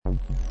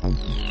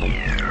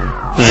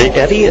The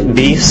Eddie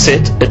B.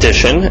 Sit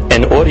edition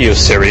and audio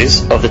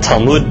series of the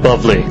Talmud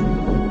Bavli.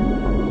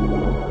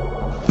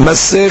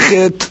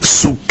 Masechet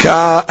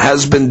Sukkah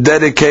has been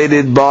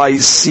dedicated by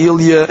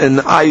Celia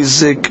and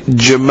Isaac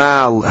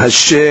Jamal.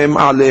 Hashem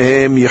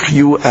Alehem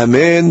Yihyu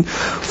Amen.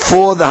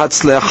 For the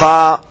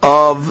Hatzlecha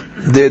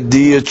of their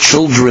dear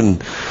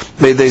children.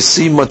 May they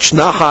see much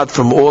nachat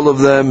from all of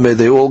them. May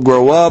they all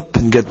grow up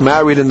and get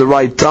married in the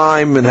right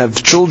time and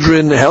have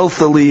children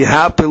healthily,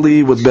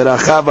 happily, with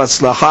beracha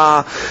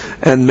v'atzlacha.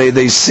 And may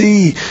they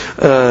see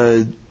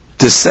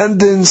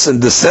descendants and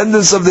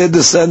descendants of their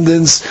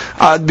descendants,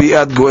 ad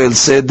bi'ad goel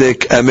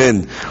sedek,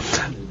 amen.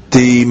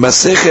 The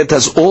Masechet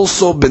has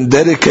also been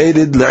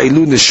dedicated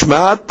La'ilu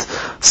Nishmat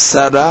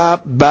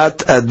Sarah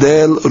Bat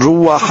Adel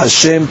Ruach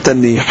Hashem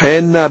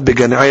Tanihena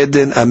Began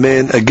Eden,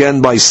 amen,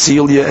 again by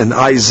Celia and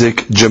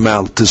Isaac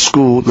Jamal.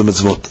 Tisku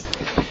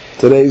L'Mitzvot.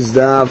 Today's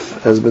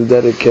daf has been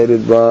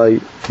dedicated by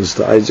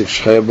Mr. Isaac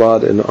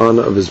Shchebad in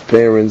honor of his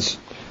parents,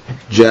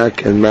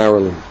 Jack and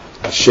Marilyn.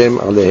 Hashem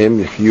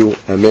Alehem Yihyu,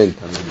 amen.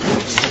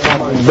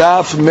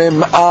 Daf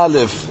Mem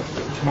Aleph.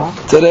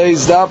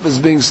 Today's daf is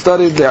being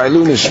studied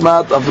Le'ilun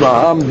Nishmat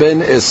Avraham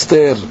ben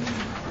Esther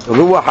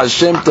Ruach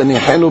Hashem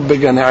Tanihenu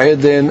Began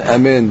Eden,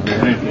 amen.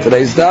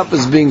 Today's daf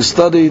is being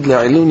studied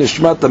Le'ilun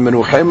Nishmat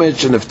Amenuchemet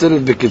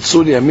Shenefteret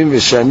B'Kitzur Yamim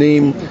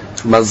V'Shanim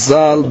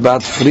Mazal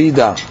Bat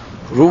Frida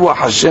Ruach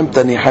Hashem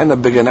Tanihena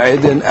Began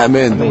Eden,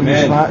 amen.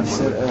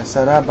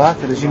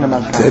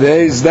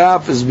 Today's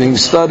daf is being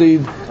studied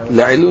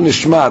Le'ilun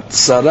Nishmat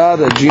Sarah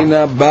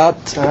Regina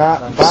Bat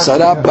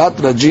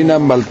Regina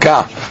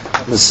Malka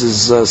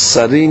Mrs.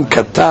 Sarin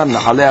Katan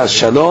Alea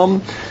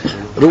Shalom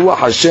Ruach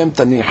Hashem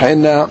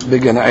Tanihena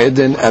Began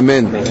Eden,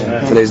 amen.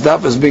 Today's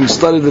daf is being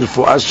studied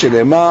Refuah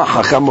Shelema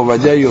Hacham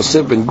Ovadia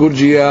Yosef ben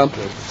Gurgia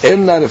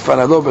Elna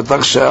Refanado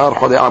Betach She'ar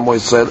Chodei Amo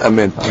Yisrael,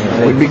 amen.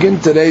 We begin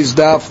today's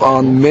daf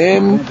on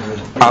Mem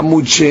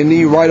Amud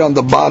Sheni, right on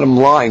the bottom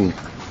line,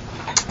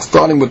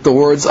 starting with the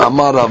words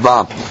Amar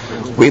Rava.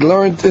 We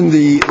learned in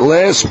the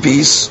last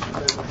piece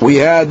we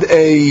had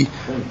a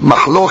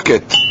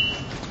mahloket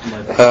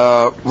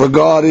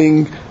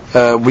regarding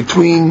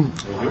between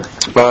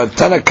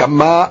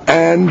Tanakama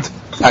and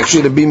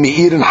actually Rabbi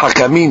Meir and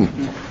Hakamin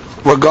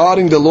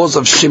regarding the laws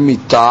of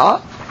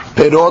Shemitah,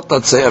 Perot,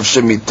 let's say, of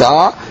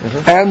Shemitah,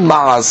 and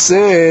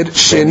Maaser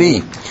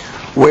Sheni.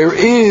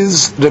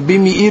 Whereas Rabbi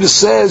Meir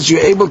says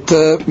you're able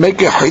to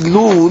make a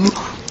hilul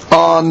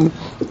on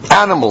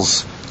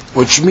animals,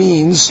 which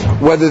means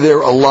whether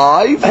they're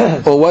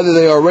alive or whether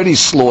they are already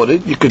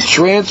slaughtered, you could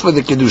transfer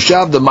the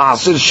Kedusha of the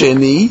Maaser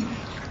Sheni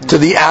to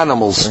the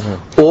animals,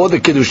 or the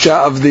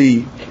Kedusha of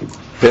the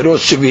Perot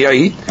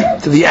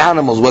Shvi'it to the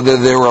animals, whether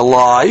they're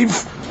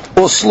alive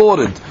or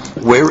slaughtered.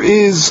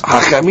 Whereas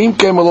Hachamim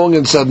came along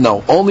and said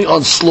no, only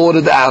on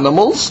slaughtered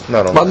animals,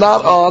 but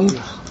not on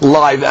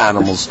live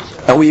animals.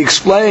 And we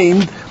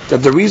explained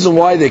that the reason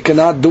why they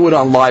cannot do it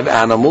on live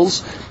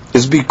animals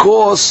is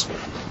because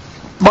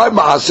by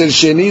Maaser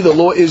Sheni, the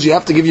law is you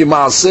have to give your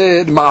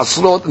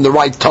Maasrot in the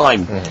right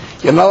time.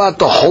 You're not allowed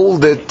to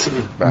hold it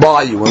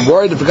by you. And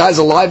worried if a guy's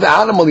a live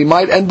animal, he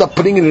might end up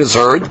putting it in his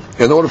herd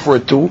in order for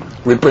it to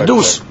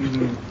reproduce.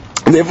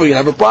 And therefore you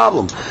have a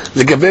problem.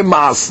 The Gabe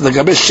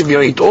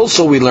Shivirit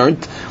also we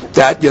learned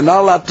that you're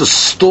not allowed to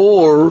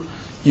store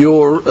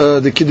your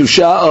the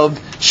Kedusha of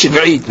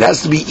Shivirit. It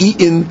has to be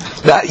eaten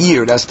that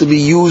year. It has to be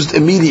used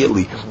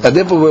immediately. And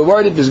therefore we're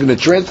worried if he's going to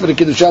transfer the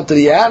Kedusha to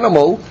the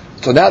animal,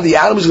 so now the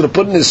animal is going to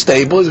put it in his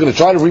stable, he's going to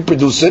try to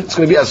reproduce it, it's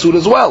going to be asur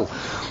as well.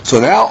 So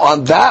now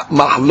on that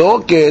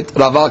mahloket,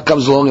 Rava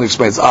comes along and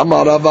explains,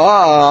 Amar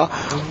Rava,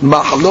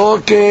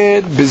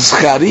 mahloket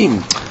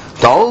bizcharim.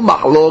 The whole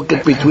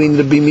mahloket between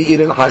the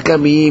Meir and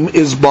Hakamim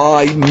is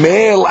by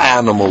male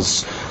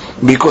animals,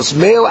 because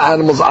male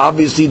animals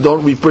obviously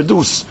don't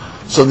reproduce.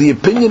 So the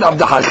opinion of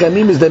the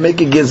Hakamim is they make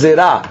a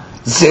gezerah,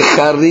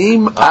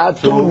 zecharim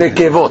atu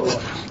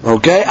nekevot.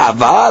 Okay,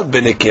 aval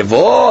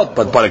benekevot,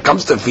 but when it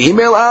comes to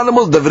female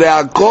animals, devrei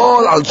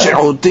hakol al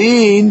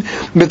shehutin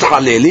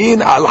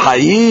mithalelin al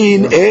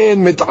hayin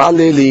en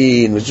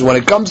mithalelin. Which is when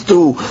it comes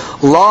to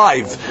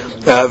live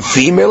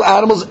female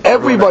animals,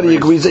 everybody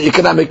agrees that you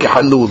cannot make a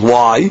halul.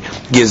 Why?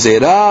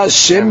 Gezerah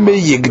shemmi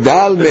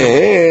yigdal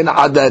mehen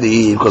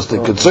adarim. Because the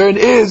concern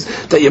is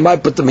that you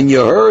might put them in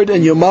your herd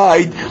and you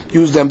might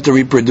use them to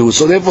reproduce.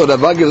 So therefore,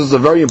 Rava gives us a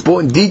very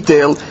important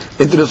detail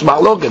into this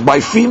mahloket. By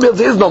females,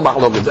 there is no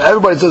mahloket.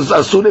 Everybody says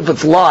as soon if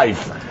it's live.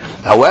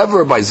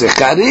 However, by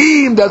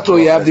zecharim, that's where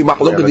you have the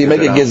mahloket. You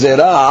make a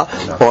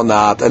gezerah or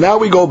not. And now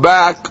we go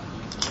back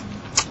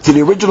to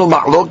the original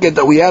mahloket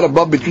that we had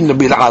above between the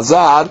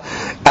Bil'azar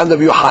and the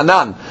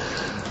Yohanan.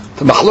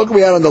 The mahloket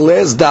we had on the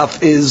last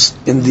daf is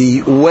in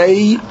the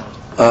way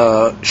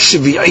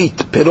Shvi'it,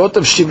 Perot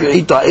of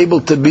Shvi'it are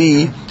able to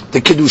be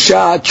the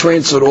kedusha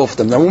transferred off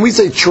them. Now, when we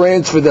say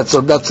transfer, that's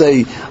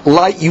a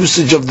light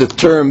usage of the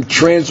term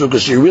transfer,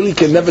 because you really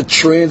can never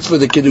transfer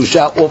the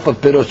kedusha off of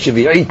pirot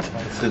shvi'it.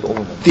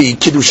 The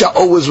kedusha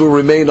always will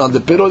remain on the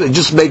pirot. It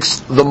just makes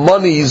the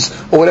monies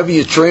or whatever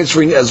you're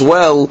transferring as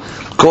well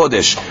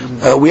kodesh.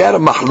 We had a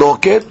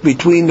mahloket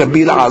between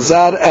Rabbi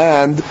Azar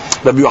and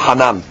Rabbi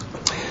Yohanan.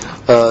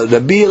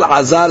 Rabbi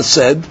Azar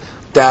said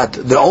that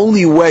the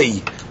only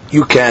way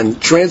you can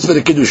transfer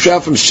the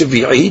kedusha from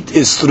shvi'it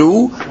is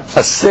through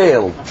a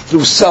sale,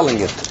 through selling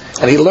it.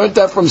 And he learned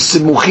that from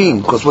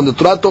Simuchim, because when the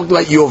Torah talked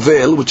about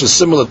Yovel, which is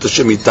similar to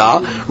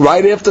Shemitah,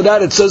 right after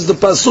that it says the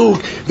pasuk,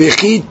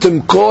 V'chi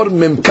timkor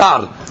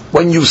mimkar,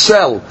 when you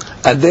sell.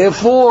 And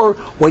therefore,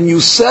 when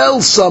you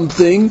sell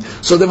something,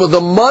 so there were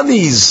the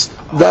monies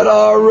that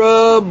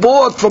are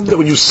bought from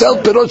when you sell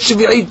pirot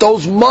shvi'it,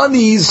 those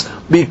monies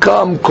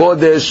become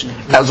kodesh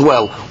as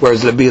well.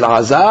 Whereas Rabbi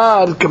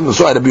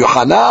Rabbi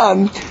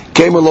Yohanan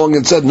came along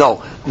and said,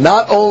 no,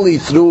 not only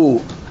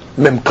through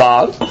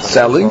mimkar,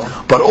 selling,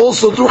 but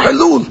also through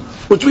hilul,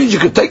 which means you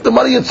could take the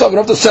money itself, you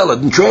don't have to sell it,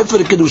 and transfer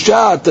the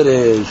kedusha to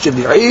the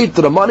shvi'it,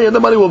 to the money, and the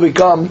money will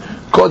become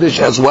kodesh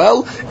as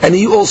well. And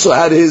he also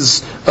had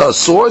his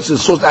source.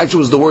 His source actually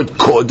was the word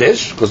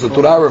kodesh, because the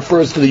Torah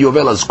refers to the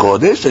yovel as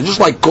kodesh. And just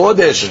like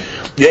kodesh,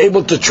 you're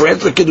able to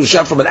transfer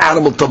kedusha from an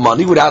animal to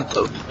money without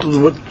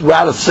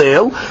a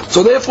sale.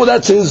 So therefore,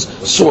 that's his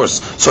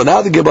source. So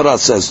now the Gemara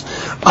says,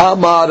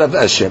 Amar Rav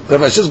Asher.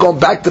 Rav Asher is going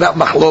back to that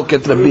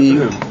mahloket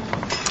Rabbi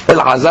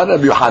Elazar,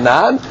 Rabbi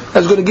Yohanan,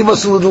 is going to give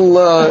us a little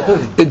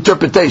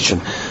interpretation.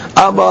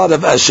 Amar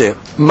Rav Asher,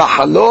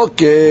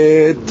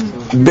 mahloket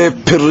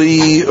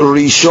bepri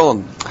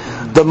rishon.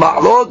 The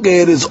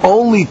mahloket is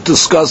only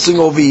discussing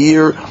over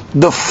here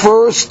the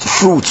first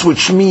fruits,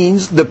 which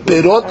means the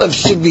pirot of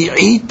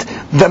shvi'it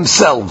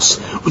themselves.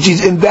 Which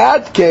is, in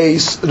that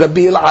case,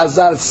 Rabbi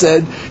Elazar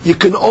said, you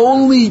can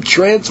only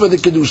transfer the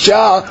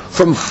kedusha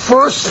from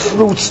first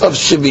fruits of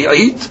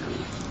shvi'it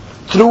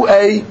through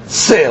a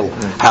sale.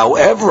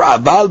 However,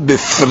 abal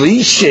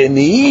befri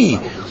sheni,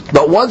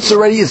 but once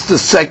already it's the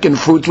second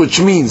fruit, which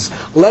means,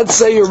 let's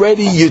say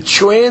already you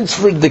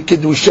transferred the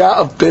kedusha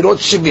of pirot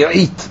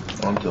shvi'it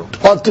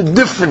onto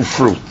different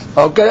fruit,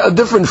 okay,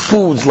 different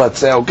foods, let's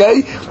say,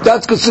 okay,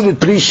 that's considered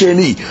pri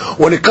sheni.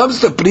 When it comes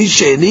to pri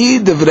sheni,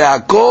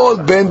 divrei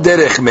hakol ben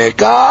derech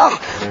mekach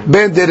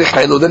ben derech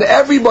hilul, then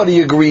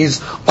everybody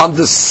agrees on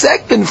the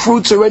second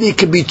fruits already. It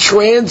can be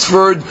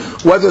transferred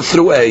whether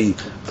through a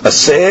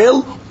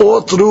sale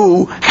or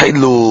through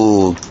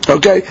hilul.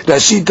 Okay,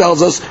 Rashi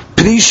tells us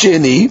pri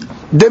sheni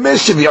demeh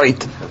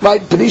shvi'it.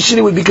 Right, pri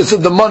sheni would be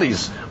considered the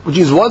monies, which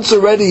is once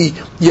already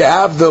you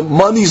have the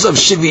monies of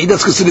shvi'it,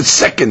 that's considered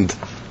second.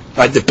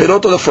 Right, the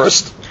pirot are the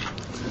first.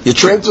 You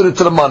transfer it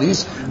to the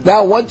monies.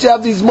 Now, once you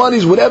have these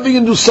monies, whatever you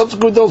can do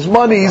subsequent to those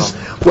monies,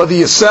 whether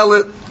you sell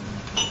it,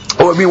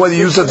 or whether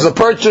you use it as a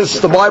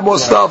purchase to buy more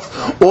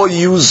stuff, or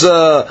you use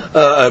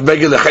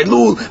regular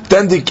hilul,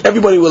 then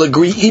everybody will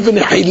agree. Even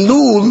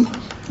hilul,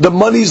 the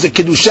monies, the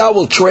kedusha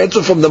will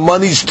transfer from the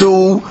monies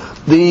to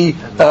the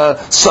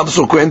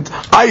subsequent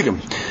item.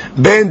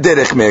 Ben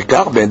derech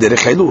mekach, ben derech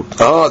hilul.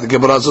 Oh, the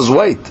Gemara says,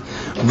 wait.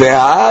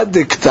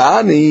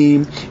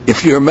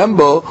 If you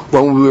remember,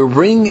 when we were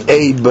bringing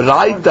a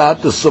braita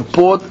to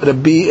support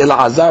Rabbi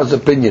Elazar's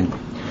opinion,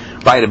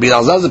 right? Rabbi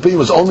Elazar's opinion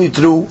was only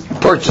through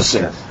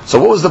purchasing. So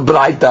what was the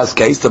braita's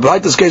case? The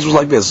braita's case was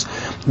like this: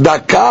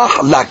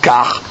 dakach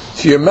lakach.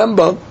 If you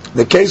remember,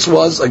 the case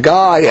was a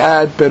guy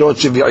had pirot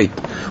shvi'it.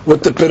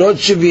 With the pirot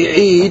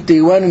shvi'it,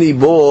 he went and he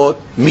bought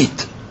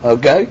meat.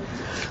 Okay.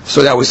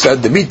 So now we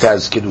said the meat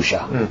has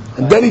kedusha.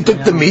 And then he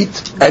took the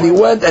meat and he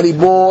went and he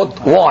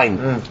bought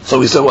wine. So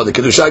we said, well, the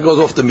kedusha goes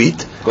off the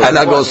meat and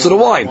that goes to the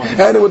wine.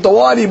 And with the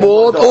wine he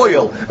bought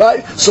oil.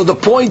 Right? So the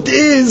point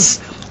is,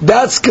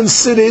 that's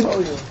considered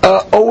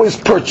always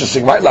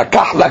purchasing, right?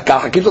 Lakach,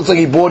 lakach. I keep on saying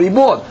he bought.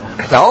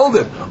 Now hold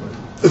it.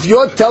 If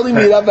you're telling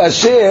me, Rav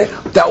Asher,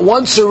 that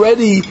once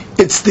already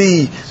it's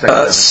the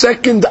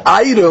second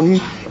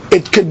item,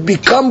 it could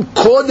become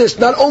kodesh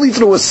not only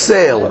through a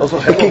sale,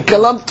 it can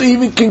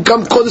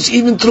come kodesh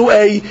even through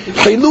a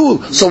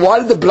hilul. So why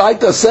did the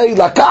Braita say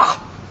lakach?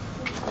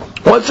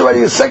 Once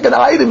already a second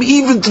item,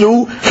 even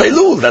through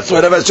hilul. That's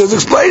what Rav Asher is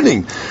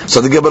explaining. So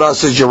the Gemara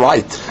says, you're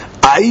right.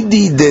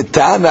 Aidi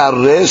detana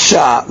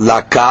resha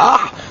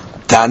lakach,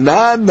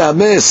 tana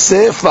name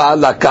sefa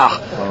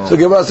lakach. So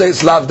the Gemara says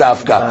it's lav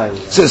dafka.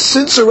 So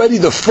since already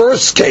the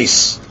first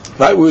case,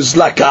 right, was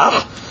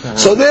lakach,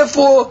 so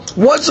therefore,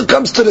 once it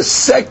comes to the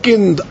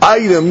second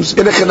items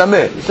in a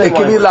chenameh, it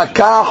can be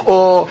lakach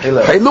or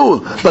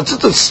hilul. But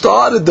since it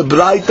started the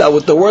braita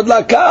with the word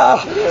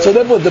lakach, so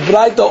therefore the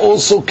braita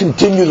also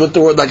continued with the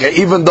word lakach,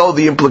 even though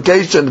the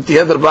implication at the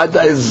end of the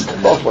braita is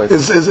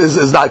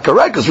not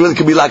correct, because really it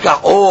can be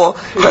lakach or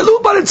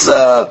hilul, but it's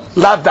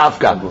lav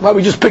dafka. Right?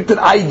 We just picked an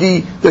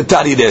ID, the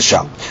tani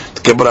resha.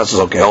 The Gemara says,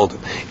 okay, hold it.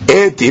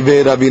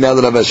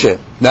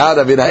 Now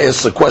Ravina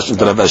asks a question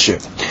to Rav Asher.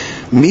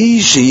 Mi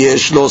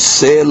sheyesh lo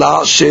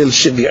sela shel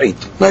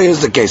shvi'it. Now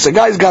here's the case. A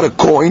guy's got a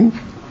coin.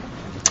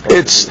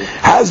 It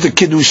has the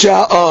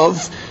kedusha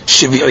of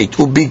shvi'it.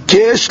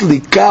 Ubikesh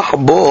likach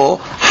bo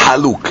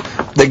haluk.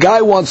 The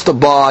guy wants to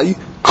buy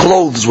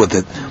clothes with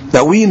it.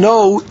 Now we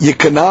know you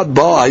cannot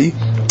buy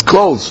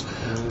clothes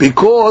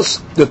because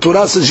the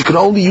Torah says you can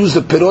only use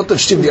the pirot of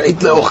shvi'it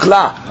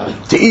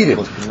le'ochla, to eat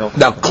it.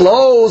 Now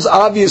clothes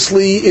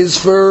obviously is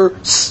for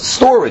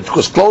storage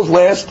because clothes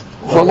last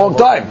for a long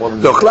time.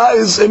 The ochla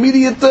is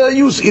immediate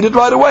use, eat it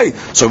right away.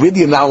 So really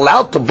you're not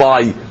allowed to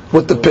buy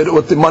with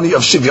the money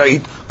of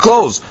shvi'it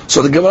clothes.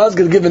 So the Gemara is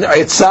going to give an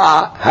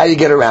etzah how you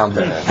get around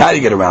it.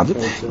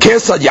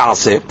 Kesad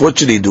yaseh, what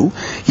should he do?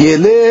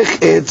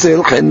 Yelech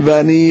etzel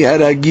chenvani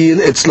haragil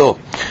etzlo.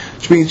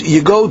 Which means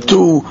you go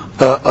to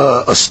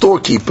a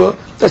storekeeper,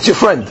 that's your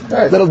friend,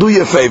 that'll do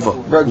you a favor.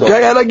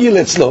 Okay, haragil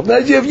etzlo.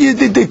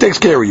 He takes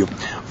care of you.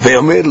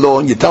 Ve'omer lo,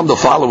 and you tell him the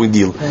following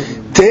deal.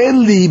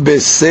 Ten li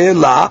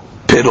besela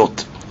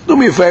perot. Do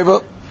me a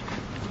favor,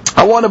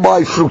 I want to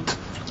buy fruit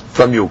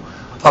from you.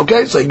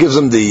 Okay, so he gives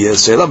him the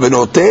sela.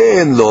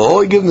 V'noten lo,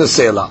 he gives him the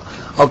sela.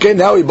 Okay,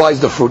 now he buys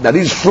the fruit. Now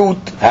these fruit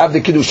have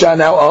the kedusha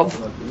now of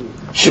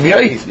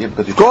shvi'it.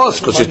 Of course,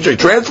 because it's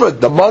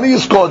transferred. The money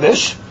is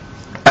kodesh,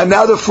 and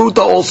now the fruit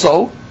are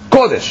also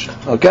kodesh.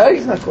 Okay,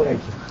 it's not kodesh.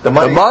 The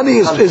money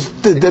is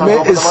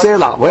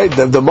sela. Wait,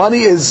 the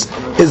money is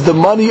the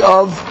money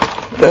of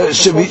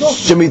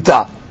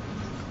shemitah.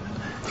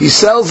 He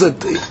sells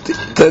it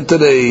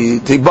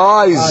he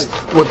buys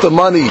with the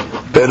money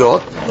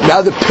perot.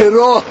 Now the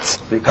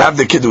perot have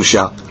the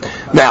kedusha.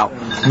 Now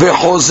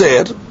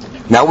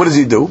ve'chozer. Now what does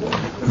he do?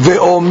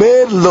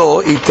 Ve'omer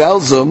lo. He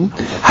tells him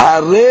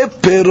hare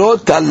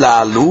perot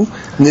halalu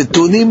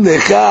netunim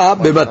lecha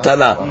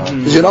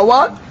bematana. You know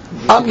what?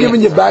 I'm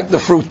giving you back the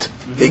fruit.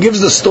 He gives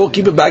the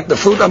storekeeper back the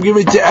fruit. I'm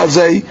giving it to you as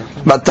a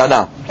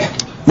matana.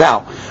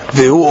 Now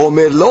ve'hu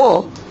omer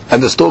lo.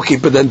 And the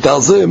storekeeper then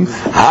tells him,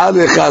 and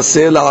you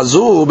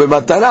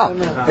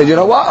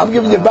know what? I'm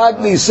giving you back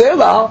the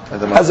sela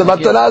as a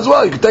matana as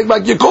well. You can take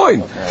back your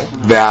coin.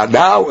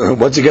 Now,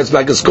 once he gets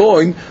back his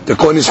coin, the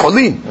coin is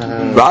cholin,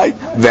 right?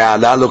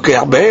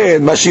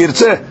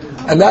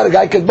 And now the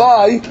guy can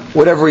buy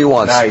whatever he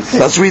wants. Nice.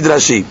 Let's read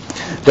Rashi.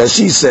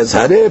 Rashi says,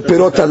 "Hare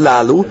perot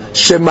halalu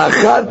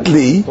shemachat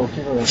li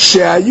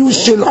shehayu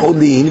shel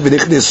cholin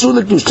v'nichnesu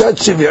lekdushat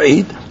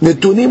shvi'it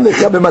netunim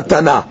lecha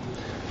b'matana."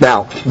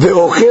 Now,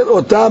 ve'ocher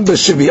otam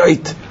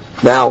b'shvi'it.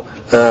 Now,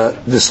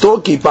 the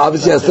storekeeper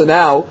obviously has to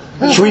now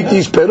treat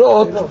these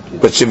perot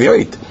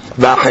b'shvi'it.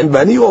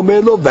 V'achenvani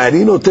omer lo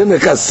v'ani noten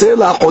lecha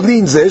sela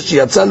cholin zeh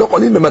sheyatza lo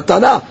cholin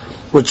b'matana.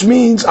 Which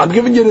means, I'm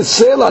giving you the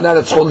sela, now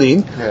that's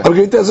cholin, I'm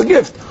giving it as a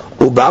gift.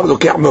 So that's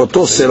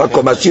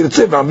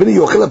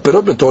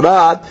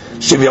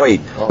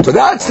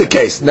the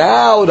case.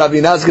 Now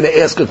Ravina is going to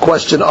ask a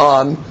question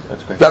on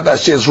Rav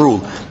Asher's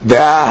rule.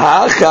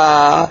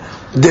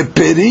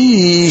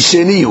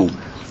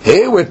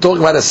 Here we're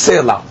talking about a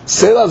sela.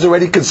 Sela is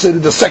already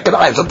considered the second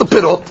item, not the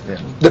pirot.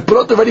 The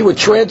pirot already were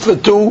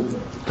transferred to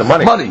the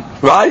money,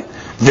 right?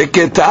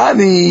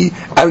 Viketani,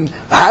 and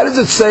how does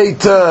it say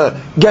to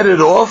get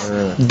it off?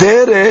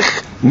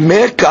 Derech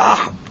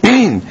mekah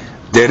in.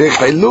 Derech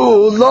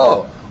hilul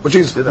lo. Which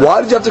is,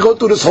 why did you have to go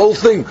through this whole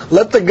thing?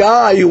 Let the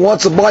guy who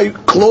wants to buy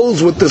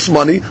clothes with this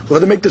money,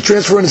 let him make the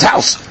transfer in his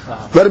house.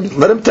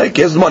 Let him take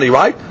his money,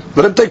 right?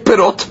 Let him take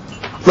pirot.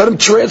 Let him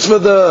transfer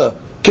the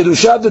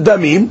kedusha, the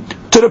damim,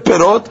 to the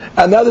pirot,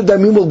 and now the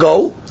damim will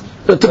go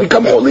to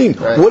become cholin.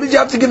 What did you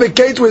have to give a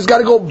case where he's got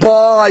to go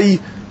buy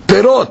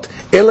perot?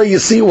 Ella, you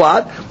see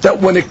what? That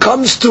when it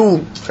comes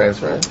to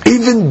transfer,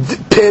 even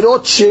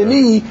perot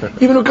sheni,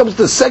 even when it comes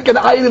to second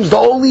items, the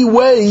only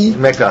way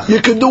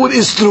you can do it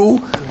is through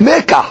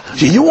mekah.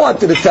 So you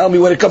wanted to tell me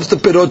when it comes to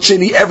perot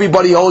sheni,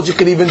 everybody holds you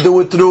can even do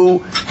it through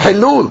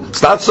hilul.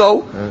 It's not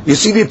so. You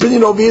see the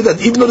opinion over here that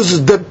even though this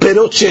is the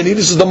perot sheni,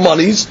 this is the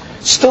monies,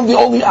 still the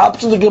only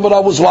option to give it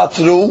was what?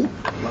 Through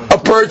a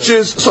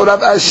purchase. So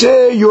Rav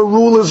Asher, your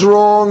rule is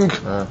wrong.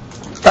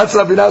 That's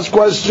Ravina's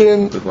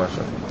question. Good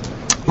question.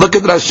 Look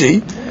at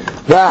Rashi.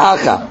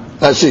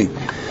 Rashi.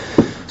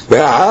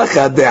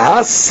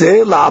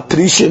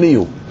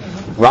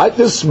 Right?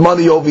 This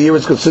money over here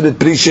is considered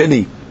pri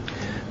sheni.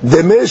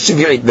 דמי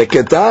שביעית,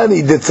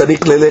 וקטני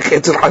דצריך ללך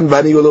אצל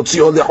חנווני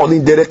ולהוציאו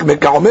לחולין דרך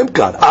מקע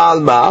וממכר. על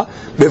מה?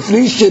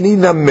 בפרי שני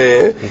נמה,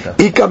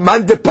 איכא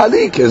מן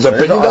דפליק. There's a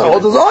opinion that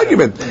holds his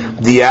argument.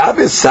 דיעה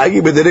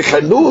וסגי בדרך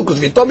חילול, because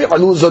if you tell me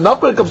חילול is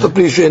enough when it comes to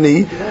פרי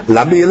שני,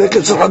 למה ילך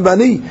אצל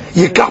חנווני?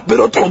 ייקח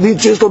פירות חולין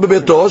שיש לו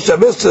בביתו,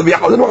 שווה סביע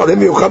חולין וחולין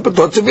מיוחד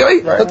פירות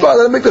שביעית. That's why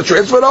they make the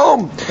transfer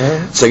home.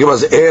 So he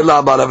goes, אלא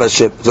אמר רב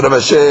אשר. So רב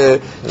אשר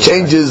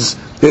changes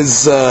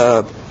his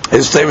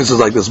statement is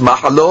like this: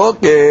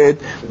 Mahaloket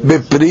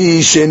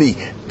b'pri sheni.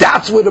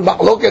 That's where the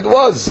mahaloket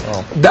was.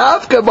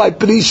 Davka by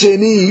pri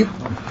sheni.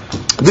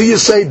 Do you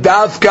say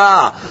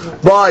davka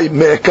by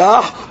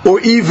mekah or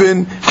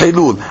even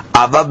hilul?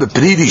 Ava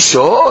b'pri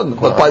rishon,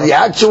 but by the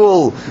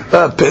actual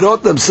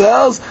perot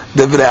themselves,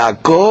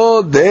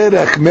 devreako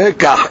derech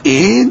mekah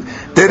in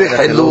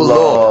derech hilul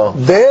lo.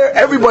 There,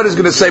 everybody's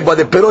going to say by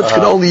the perot you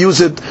can only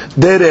use it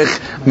derech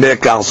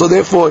mekah. So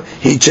therefore,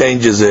 he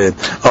changes it.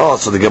 Oh,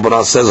 so the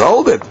Gemara says,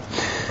 hold it.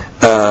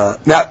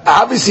 Now,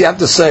 obviously, you have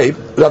to say,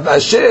 Rav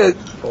Asher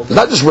is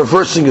not just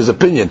reversing his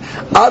opinion.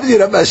 Obviously,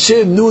 Rav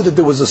Asher knew that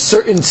there was a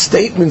certain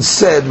statement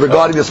said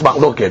regarding this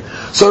machloket.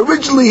 So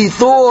originally, he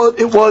thought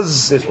it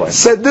was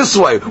said this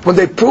way. When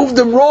they proved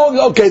him wrong,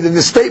 okay, then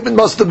the statement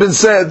must have been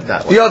said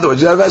the other way.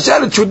 Rav Asher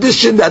had a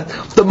tradition that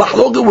the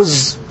machloket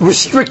was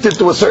restricted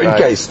to a certain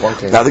case.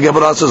 Now the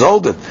Gemara says,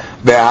 hold it.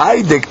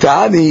 Ve'ai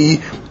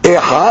diktani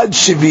echad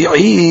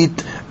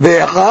shvi'it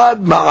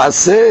ve'echad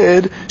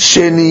ma'aser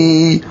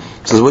sheni.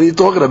 Says, what are you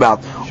talking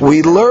about?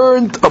 We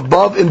learned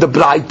above in the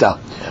Braita.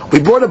 We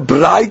brought a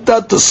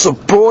Braita to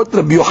support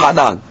Rabbi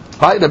Yochanan.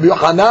 Right? Rabbi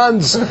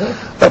Yochanan's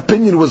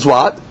opinion was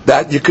what?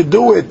 That you could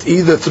do it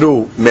either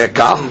through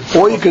Mecca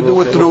or you could do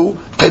it through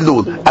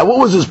Hilul. And what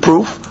was his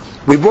proof?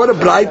 We brought a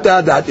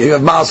Braita that you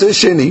have Ma'aseh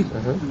Sheni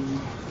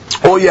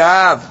or you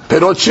have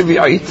Perot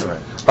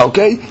Shvi'it.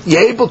 Okay?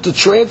 You're able to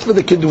transfer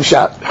the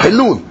Kiddushat,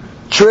 Hilul,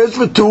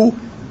 transfer to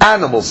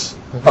animals.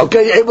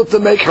 Okay? You're able to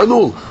make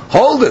Hilul.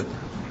 Hold it.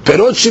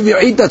 Perot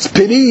Shvi'it, that's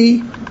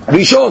Peri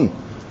Rishon.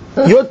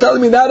 You're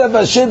telling me now, Rav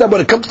Asher, that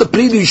when it comes to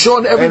Peri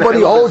Rishon,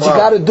 everybody holds you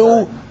got to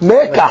do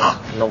Mekah.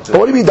 What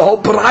do you mean? The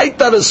whole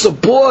Braita to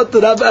support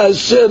Rav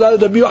Asher,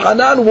 Rabbi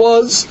Yochanan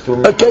was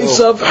a case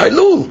of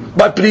Hilul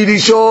by Peri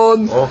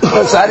Rishon.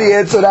 That's how do you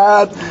answer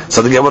that?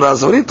 So the Gemara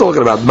says, what are you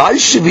talking about? My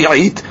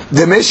Shvi'it,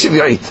 Demeh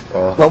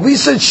Shvi'it. Well, we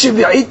said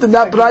Shvi'it in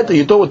that Braita.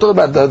 We're talking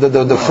about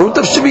the fruit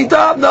of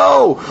Shvi'it?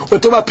 No. We're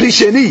talking about Pri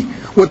Sheni.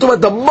 We're talking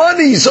about the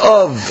monies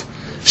of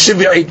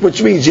Shvi'it,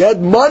 which means you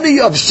had money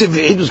of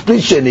Shvi'it, was Pri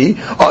Sheni,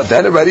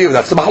 then already,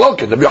 that's the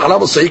Mahloket. Rabbi Yochanan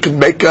will say you can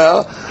make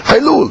a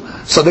Hilul.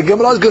 So the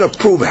Gemara is going to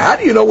prove, how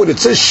do you know when it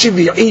says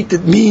Shvi'it,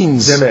 it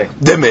means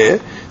Demeh?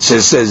 So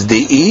it says,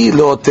 Di'i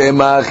lo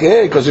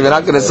temache, because if you're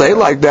not going to say it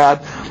like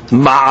that,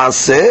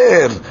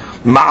 Ma'aser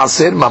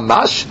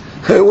mamash?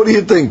 What do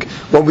you think?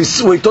 When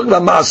we're talking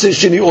about Ma'aser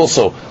Sheni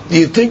also, do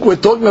you think we're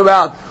talking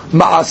about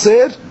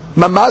Ma'aser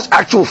Mamash,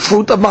 actual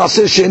fruit of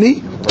Ma'aser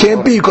Sheni?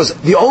 Can't be, because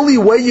the only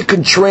way you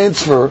can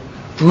transfer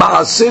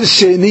Ma'aser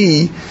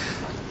Sheni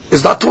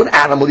is not to an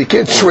animal. You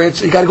can't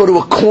transfer, you got to go to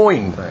a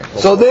coin.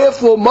 So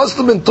therefore, must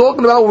have been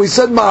talking about, when we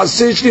said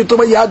Ma'aser Sheni, you're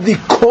talking about you had the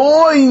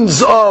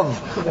coins of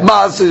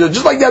Ma'aser Sheni.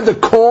 Just like you had the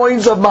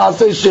coins of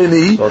Ma'aser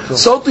Sheni,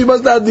 so you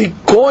must have the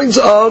coins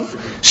of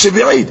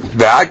Shvi'it.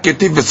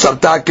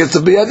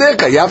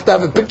 You have to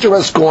have a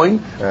picturesque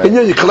coin, and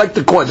you collect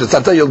the coins. It's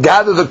you'll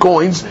gather the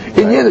coins, and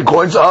the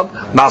coins of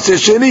Ma'aser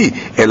Sheni.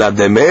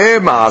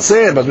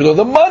 But we know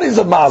the monies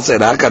of Ma'aser.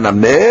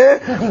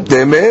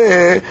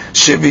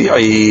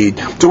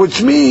 To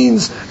which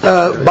means,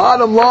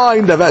 bottom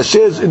line, the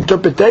Asher's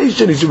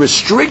interpretation is he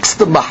restricts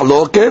the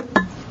mahloket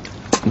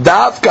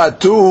dafka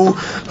to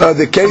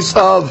the case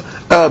of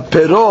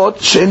perot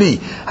sheni.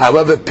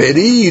 However,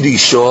 peri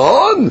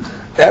rishon,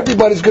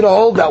 everybody's going to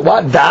hold that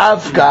what?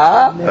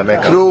 Dafka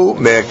through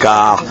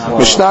Mekah.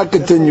 Mishnah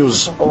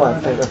continues.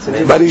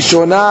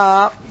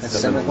 Barishona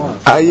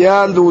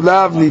haya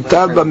lulav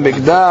nital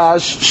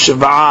b'mikdash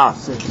shiv'a.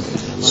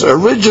 So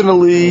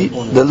originally,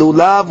 the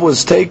lulav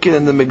was taken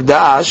in the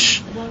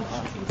Mikdash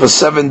for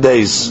 7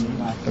 days.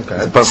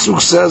 The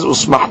pasuk says,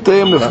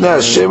 "Usmachtem lifnei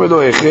Hashem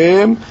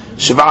Elohechem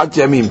shiv'at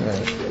yamim."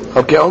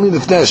 Okay, only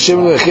lifnei Hashem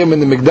Elohechem in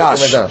the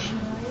Mikdash.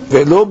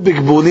 Ve'lo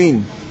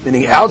bigbunin,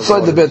 meaning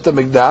outside the Beit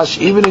HaMikdash,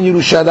 even in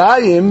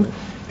Yerushalayim,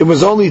 it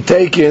was only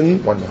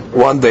taken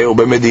 1 day.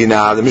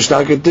 Ubemedina, the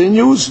Mishnah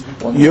continues,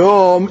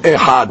 Yom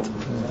Echad.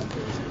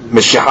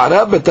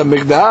 Meshachara Beit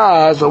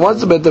HaMikdash, but once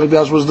the Beit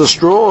HaMikdash was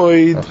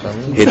destroyed,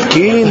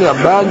 Itkin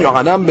Rabban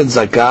Yochanan ben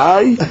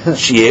Zakkai,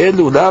 Shi'el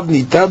Ulav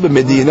Nital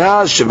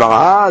B'Medina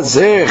Shiv'a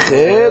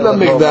Zechel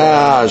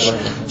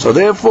HaMikdash. So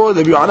therefore,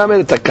 the Yochanan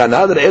made a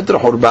takana that after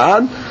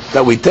Hurban,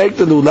 that we take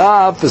the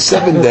lulav for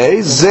 7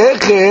 days,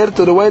 zecher,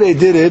 to the way they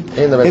did it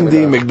in the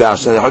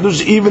Mikdash. And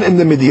Hadush, even in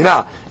the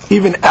Medina,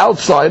 even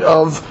outside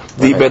of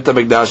the Beit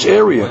HaMikdash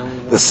area.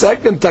 The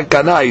second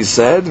takana, he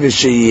said,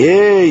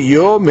 V'sheyeh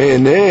Yom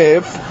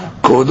Henef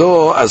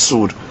Kodo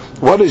Asur.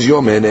 What is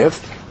Yom Henef?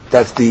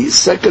 That's the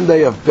second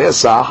day of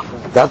Pesach.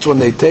 That's when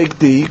they take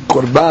the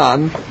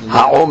Korban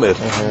HaOmer.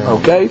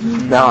 Okay?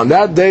 Now on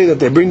that day that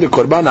they bring the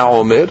Korban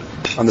HaOmer,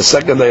 on the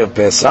second day of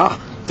Pesach,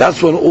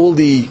 that's when all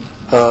the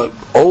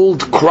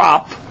old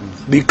crop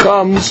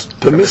becomes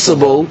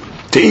permissible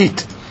to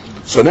eat.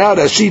 So now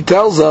Rashi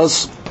tells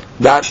us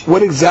that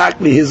what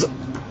exactly his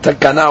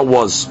takana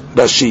was.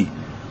 Rashi,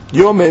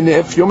 Yom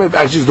Henef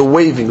actually is the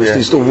waving, which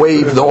is to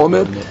wave the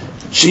Omer.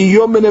 She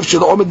Yom Henef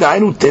shel Omer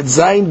da'inu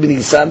tetzayin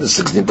b'Nisan, the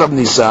 16th of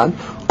Nisan,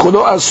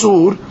 Kodo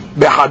Asur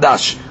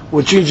b'Hadash,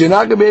 which means you're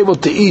not going to be able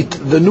to eat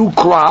the new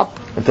crop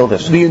until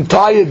the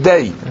entire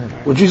day,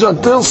 which is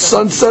until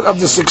sunset of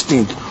the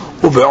 16th.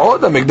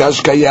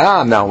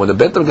 Now, when the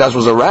Beit HaMikdash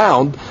was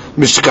around,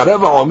 whenever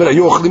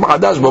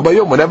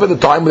the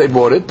time they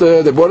bought it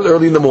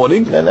early in the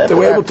morning, they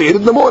were able to eat it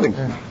in the morning.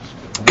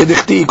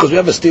 Because we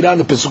have a stira in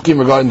the Pesukim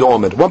regarding the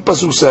Omer. One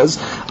Pasuk says,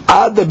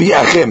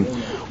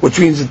 which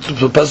means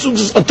the Pasuk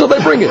says, until they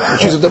bring it.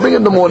 Which means if they bring it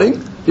in the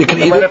morning, you can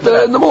eat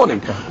it in the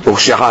morning.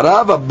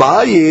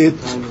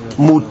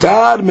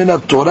 mutar min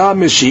Torah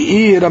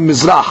meshi'ir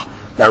mizrach.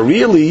 Now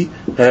really,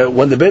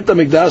 when the Beit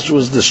HaMikdash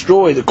was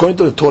destroyed, according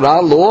to the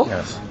Torah law,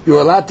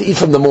 you're allowed to eat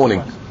from the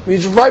morning. It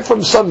means right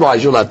from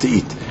sunrise you're allowed to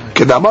eat.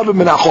 כדאמר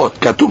במנחות,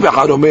 כתוב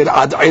אחד אומר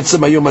עד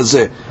עצם היום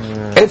הזה.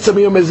 עצם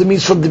היום הזה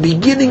means from the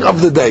beginning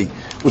of the day,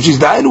 which is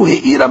דהיינו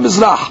העיר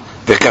המזרח.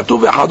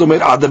 וכתוב אחד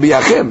אומר עד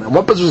אביאכם. And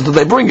what purpose did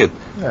they bring it?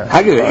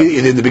 How can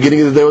it in the beginning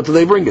of the day, what did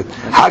they bring it?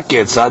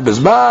 הכיצד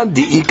בזמן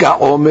דאיקה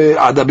אומר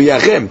עד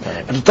אביאכם.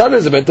 At the time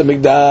there's a Beit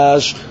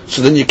HaMikdash,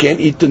 so then you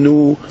can't eat the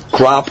new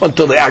crop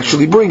until they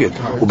actually bring it.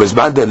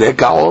 ובזמן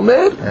דלקה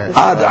אומר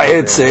עד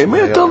עצם,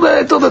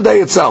 until the day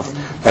itself.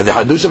 And the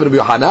Hadush of Rabbi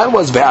Yochanan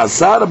was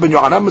ve'asar Rabbi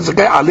Yochanan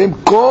Mezakai alim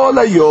kol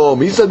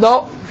hayom. He said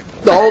no,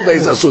 the whole day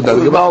is asur. Now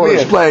the Gemara will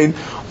explain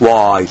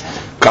why.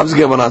 Comes the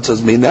Gemara and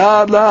says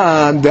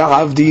minalan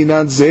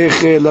de'avdinan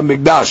zechel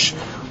lamikdash.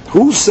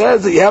 Who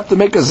says that you have to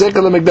make a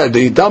zechel lamikdash?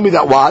 Did you tell me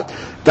that what?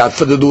 That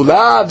for the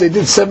dulav they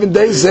did 7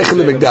 days zechel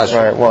lamikdash.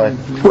 Right, why?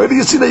 Where do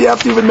you see that you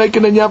have to even make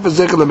an inyan for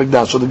zechel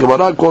lamikdash? So the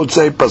Gemara quotes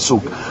say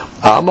pasuk.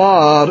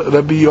 Amar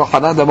Rabbi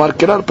Yochanan Amar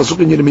Kerar pasuk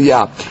in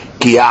Yirmiyah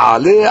ki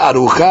ya'ale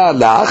arucha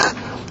lach.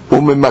 God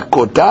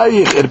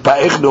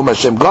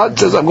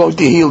says, I'm going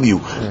to heal you.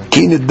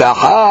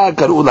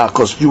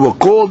 Because you were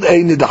called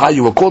a nidaha,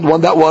 you were called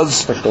one that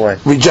was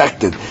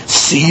rejected.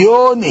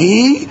 Sion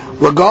he,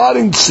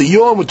 regarding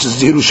Sion, which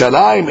is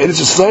Yerushalayim, it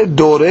is said,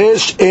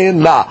 Doresh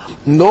en la.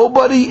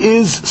 Nobody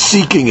is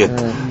seeking it.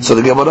 So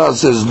the Gemara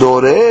says,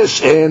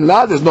 Doresh en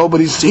la, there's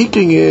nobody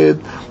seeking it.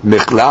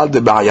 Michlal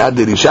de ba'ayad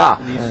de risha.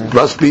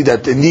 Must be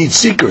that they need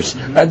seekers.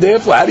 And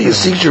therefore, how do you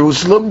seek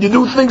Jerusalem? You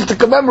do things to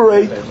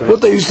commemorate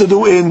what they used to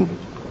do in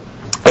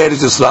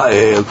Eretz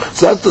Israel.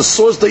 So that's the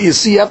source that you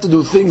see. You have to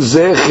do things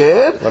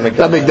Zecher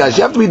Lamikdash.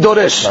 You have to be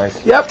Doresh.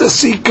 Nice. You have to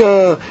seek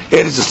Eretz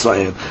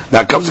Israel.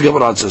 Now comes the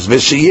Gemara and says,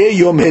 V'sheyeh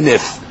Yom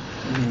Henef.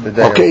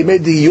 Okay,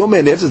 made the Yom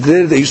Henef. The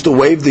day they used to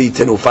wave the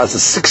Tenufas, the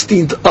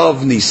 16th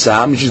of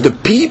Nisan, which is the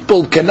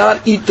people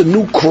cannot eat the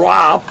new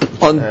crop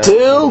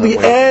until the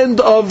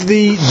end of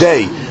the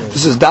day.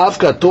 This is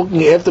Davka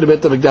talking after the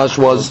Beit HaMikdash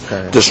was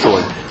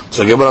destroyed.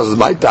 So Gemara says,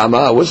 "My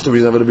Tama, what's the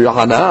reason of Rabbi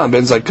Yochanan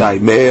ben Zakkai?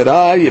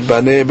 Me'era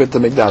yibaneh Beit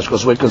HaMikdash."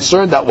 Because we're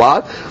concerned that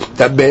what?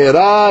 That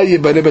Me'era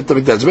yibaneh Beit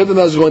HaMikdash. Beit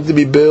HaMikdash is going to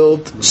be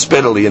built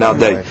speedily in our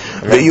day.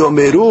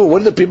 Ve'yomeru,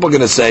 what are the people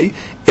going to say?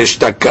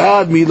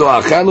 Ishtakad milo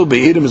achanu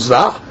be'ir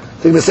mizrach.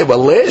 They're going to say,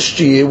 well, last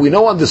year, we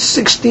know on the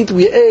 16th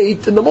we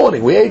ate in the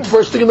morning. We ate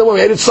first thing in the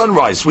morning. We ate at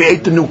sunrise. We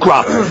ate the new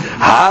crop.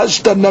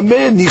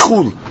 Hashtanameh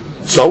nichul.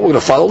 So we're going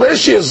to follow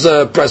last year's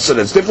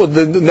precedents. Therefore,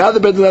 now the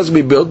Beit HaMikdash has to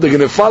be built. They're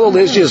going to follow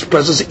last year's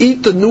precedents.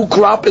 Eat the new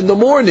crop in the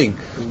morning.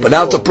 But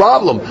now it's a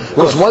problem,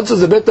 because once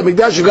it's the Beit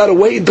HaMikdash, you got to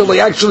wait until they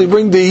actually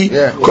bring the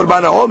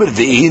Korban HaOmer.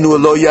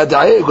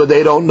 Because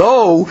they don't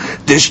know.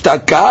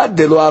 Dishtakad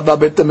de lo haba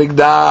Beit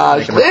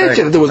HaMikdash.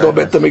 If there was no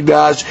Beit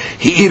HaMikdash,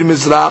 Hi'ir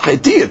Mizrach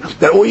Hetir.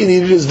 That all you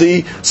needed is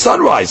the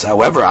sunrise.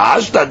 However,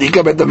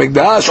 Ashtadika Beit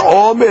HaMikdash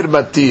Omer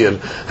Matir.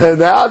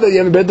 Now that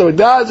you have Beit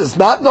HaMikdash, it's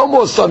not no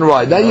more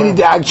sunrise. Now you need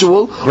the actual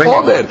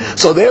Omer.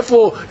 So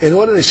therefore, in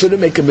order they shouldn't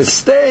make a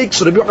mistake,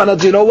 so Rabbi Yochanan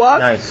said, you know what?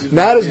 Nice.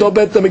 Now there's no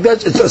Beit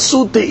HaMikdash. It's a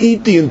suit to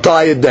eat the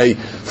entire day.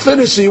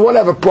 Finish, so you won't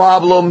have a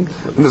problem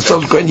in the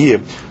subsequent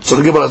year. So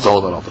the Gemara says,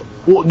 hold on.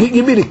 Well,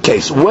 give me the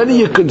case. When are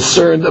you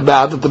concerned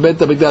about that the Beit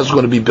HaMikdash is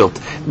going to be built?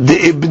 The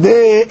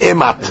Ibnei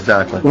Emat.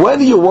 Exactly. When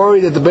are you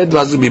worried that the Beit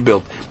HaMikdash is going to be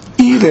built?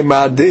 If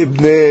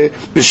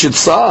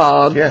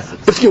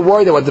you're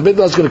worried that the Beit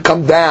HaMikdash is going to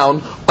come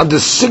down on the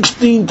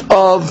 16th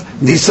of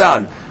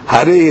Nisan,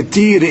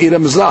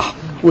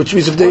 which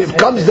means if it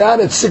comes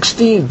down at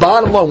 16,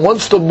 bottom line,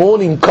 once the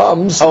morning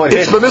comes,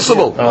 it's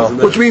permissible.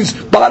 Which means,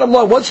 bottom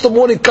line, once the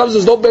morning comes,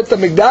 there's no Beit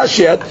HaMikdash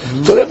yet,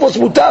 so therefore it's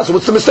mutar. So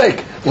what's the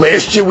mistake?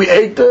 Last year we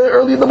ate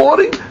early in the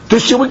morning,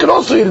 this year we can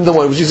also eat in the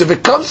morning, which is if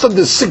it comes from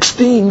the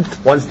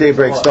 16th, once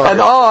daybreak starts,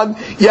 and on,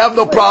 you have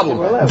no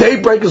problem.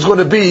 Daybreak is going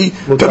to be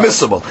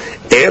permissible.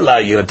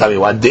 Ela, you're going to tell me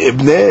what? The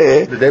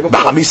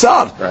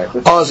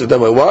B'chamisar. Oh, so tell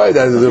me why?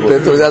 That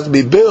it has to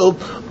be built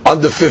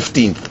on the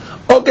 15th.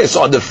 Okay,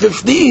 so on the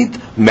 15th,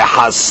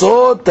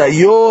 mehasot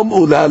hayom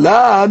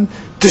ulalan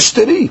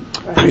tishteri.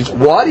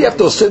 Why do you have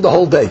to sit the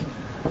whole day?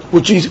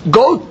 Which is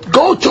go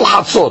till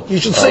Hatzot. You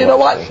should say, you know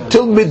what?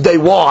 Till midday.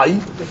 Why?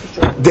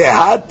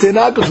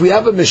 Because we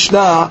have a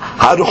Mishnah.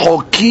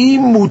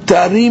 Harchokim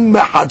mutarim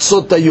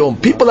mehatzot hayom.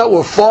 People that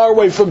were far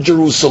away from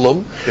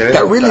Jerusalem,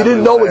 that really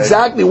didn't know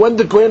exactly when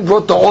the Kohen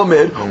brought the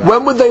Omer,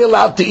 when were they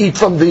allowed to eat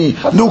from the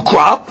new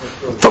crop?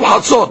 From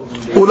Hatzot.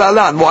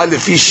 Ulalan. Why?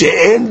 Lefi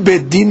she'en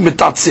bedin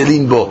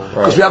metatzelin bo.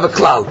 Because we have a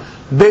cloud.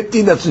 Beit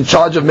Din that's in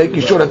charge of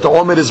making sure that the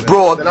Omer is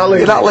brought.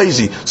 You're not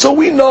lazy. So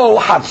we know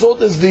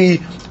Hatzot is the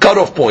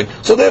cutoff point.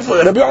 So therefore,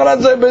 Rabbi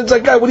Yochanan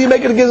said, what are you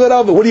making a gizar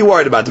of? What are you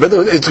worried about?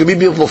 It's going to be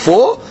built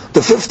before the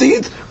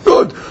 15th?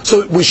 Good.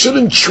 So we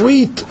shouldn't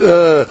treat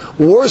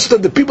worse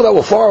than the people that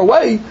were far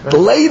away. The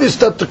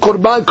latest that the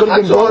Korban could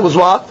have been brought was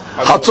what?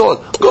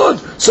 Hatzot. Good.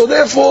 So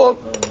therefore,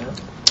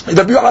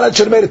 Rabbi Yochanan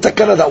should have made a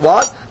takana that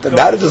what? That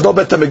now there's no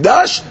Beit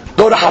HaMikdash,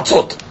 go to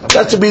Hatzot.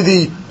 That should be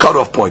the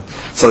cutoff point.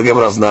 So the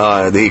Gemara says,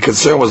 no, the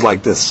concern was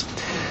like this.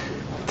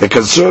 The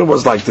concern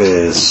was like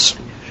this.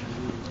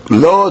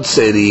 Lo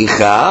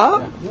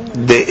tzericha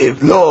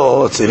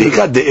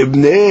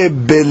de'ibne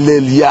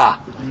belilya.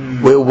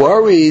 We're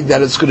worried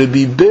that it's going to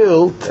be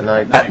built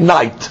at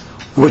night,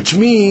 which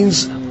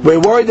means we're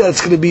worried that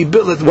it's going to be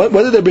built. When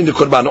did they bring the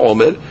Korban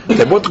Omer?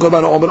 They brought the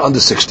Korban Omer on the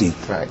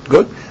 16th. Right.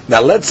 Good.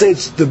 Now let's say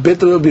it's the bit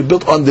that will be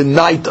built on the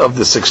night of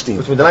the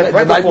 16th. The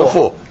night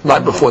before.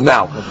 Night before.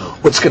 Now,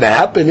 what's going to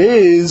happen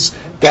is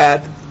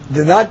that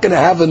they're not going to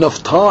have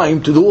enough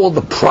time to do all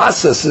the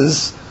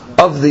processes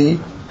of the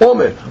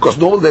Omer, because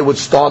normally they would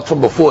start from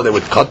before. They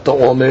would cut the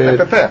Omer.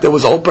 There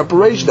was a whole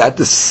preparation. They had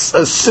to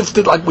sift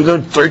it like we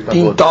learned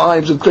 13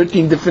 times in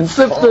 13 different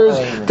sifters.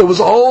 There was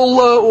a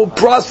whole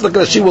process like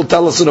she will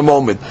tell us in a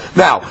moment.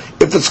 Now,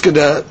 if it's going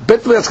to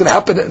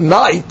happen at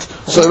night,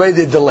 so already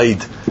they're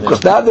delayed.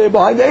 Because now they're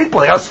behind the 8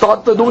 ball. They have to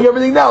start doing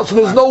everything now. So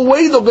there's no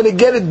way they're going to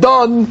get it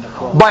done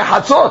by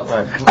Hatzot.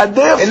 And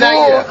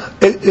therefore,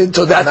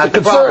 so that's the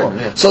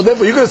concern. So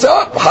therefore, you're going to say,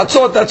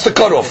 Hatzot, that's the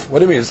cutoff. What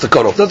do you mean it's the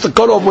cutoff? That's the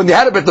cutoff when you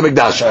had a Beit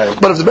HaMikdash.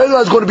 But if the Beit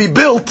HaMikdash is going to be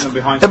built,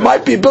 it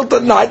might be built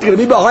at night. It's going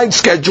to be behind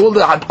schedule. The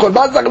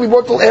Korban's not going to be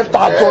brought till after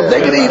Hatzot. They're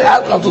going to eat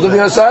after Hatzot. You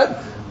understand?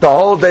 The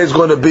whole day is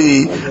going to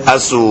be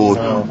Asur.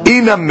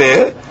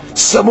 Inameh,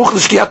 Samuch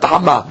L'Shkiyat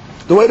Hama.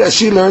 The way that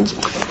she learns,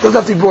 it doesn't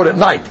have to be brought at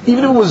night.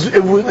 Even if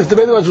the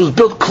Beit HaMikdash was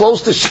built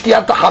close to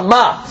Shkiyat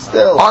Hama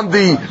on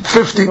the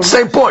 15th,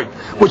 same point,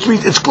 which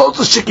means it's close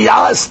to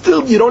Shkiyah,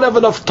 still you don't have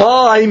enough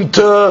time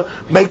to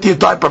make the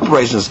entire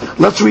preparations.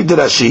 Let's read the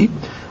Rashi.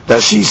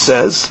 Rashi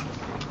says,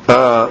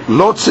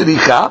 Lo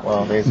tziricha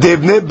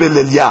devne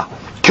belilya.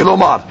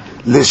 Kilomar,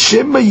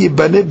 L'shema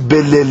yibane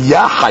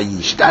belilya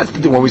hayish. That's the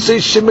thing. When we say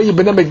Shema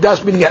yibane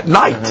Mikdash, meaning at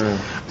night.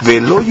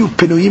 Ve'lo yu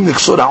pinuyim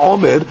l'ksor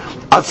ha'omer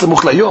ad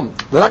samuch layom.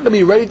 They're not going to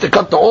be ready to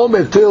cut the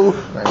omer till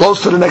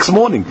close to the next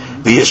morning.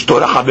 Ve'yesh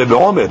torah habe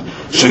be'omer.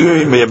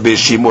 She'yu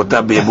meyabeshim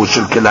ota be'ebush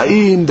shel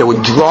kela'in. They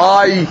would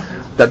dry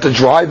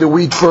the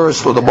wheat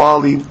first, or the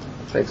barley.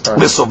 That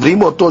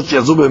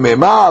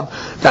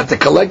they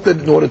collected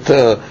in order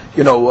to,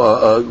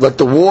 let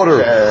the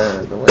water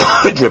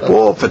drip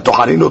off.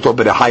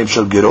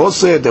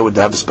 They would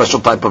have a special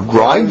type of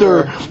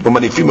grinder. They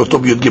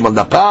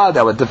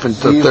have different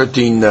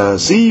 13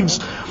 sieves.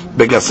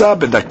 And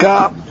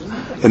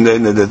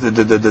then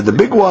the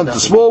big ones, the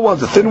small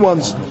ones, the thin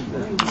ones.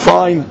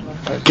 Fine.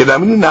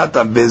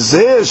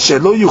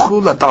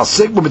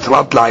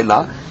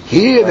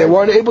 Here they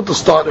weren't able to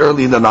start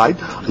early in the night.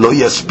 Lo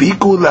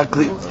yaspiku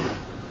lakli.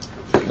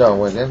 No,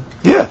 when then?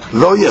 Yeah.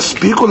 Lo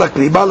yaspiku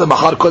lakliba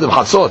lemachar kodem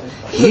chatzot.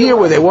 Here,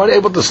 where they weren't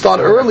able to start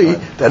early,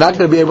 they're not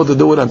going to be able to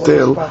do it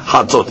until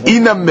chatzot.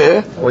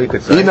 Inameh,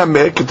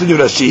 continue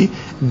Rashi.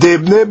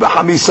 Debne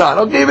b'chamisan.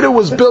 Okay, even it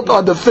was built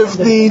on the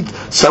 15th,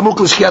 samuk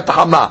l'shkiyat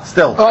hama.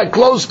 Still. All right,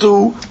 close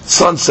to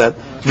sunset.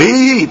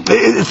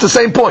 It's the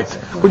same point.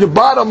 With your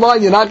bottom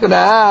line, you're not going to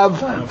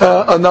have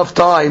enough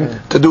time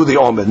to do the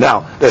omer.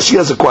 Now, she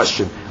has a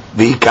question.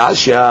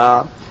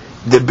 V'ikasha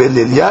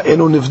debelilya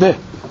enu nivneh.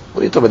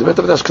 What are you talking about?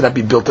 The Beit HaMikdash cannot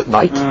be built at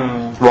night.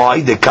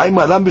 Why? De'kaim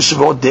alam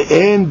b'shavot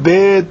de'en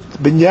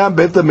binyan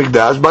Beit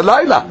HaMikdash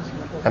b'layla.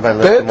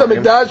 Beit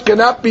HaMikdash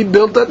cannot be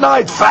built at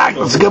night. Fact.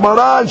 It's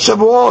Gemara and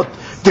Shavuot.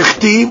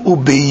 Dichtiv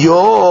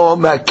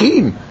ubiyom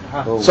hakim.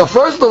 So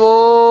first of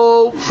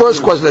all,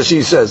 first question that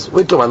she says,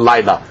 we're talking about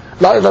Laila.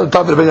 Laila's on the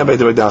top of the Beit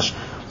HaMikdash.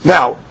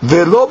 Now,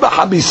 velo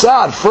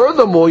b'chabisar.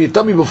 Furthermore, you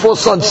tell me before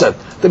sunset.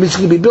 That means it's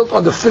going to be built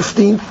on the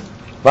 15th,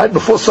 right?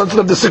 Before sunset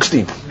of the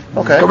 16th.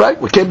 Okay. Correct?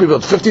 We can't be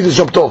built. 15th is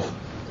Yom Tov.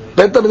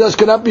 Beit HaMikdash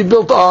cannot be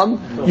built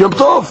on Yom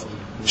Tov.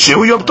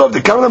 Shiur Yom Tov. The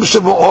Kavanah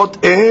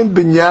B'Shavuot and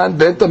Binyan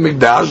Beit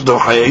HaMikdash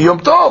Dochei Yom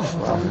Tov.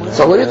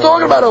 So what are you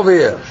talking about over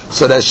here?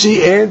 So that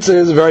she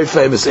answers a very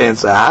famous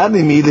answer.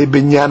 Hanimi le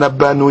Binyan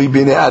Abanui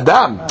Bnei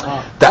Adam.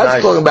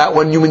 That's talking about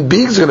when human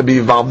beings are going to be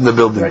involved in the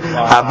building.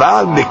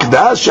 Aval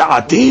Mikdash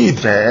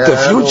Atid. The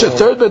future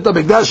third Beit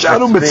HaMikdash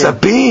Anu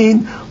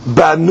Mitzapin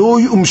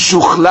Banui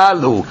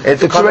Umshuchlalu.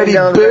 It's already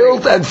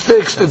built and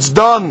fixed. It's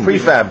done.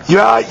 Prefab.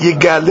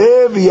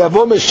 Yigalev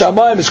Yavo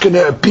Meshamayim. It's going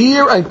to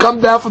appear and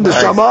come down from the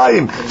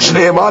Shamayim.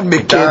 Shneeman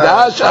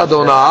Mikedash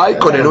Adonai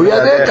Konenu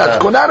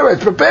Yadeka.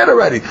 It's prepared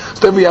already. So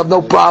then we have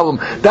no problem.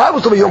 That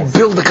was when you don't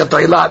build the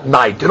Katayla at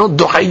night. You don't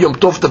do Yom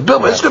Tov to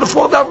build it. It's going to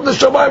fall down from the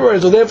Shamayim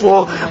already. So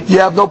therefore, you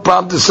have no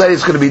problem to say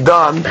it's going to be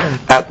done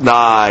at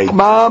night.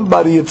 Imam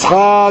Bar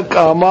Yitzchak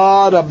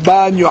Amar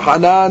Rabban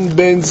Yohanan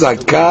ben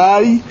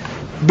Zakkai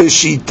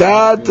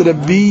Beshitat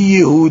Rabbi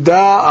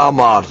Yehuda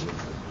Amar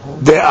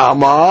De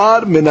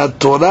Amar Min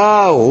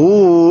HaTorah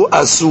Hu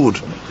Asur.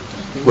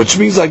 Which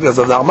means like this,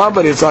 the Amar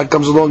Bar Yitzchak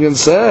comes along and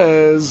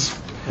says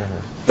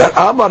that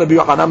Amar Rabbi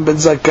Yohanan ben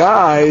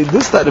Zakkai,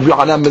 this that Rabbi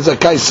Yohanan ben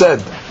Zakkai said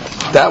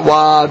that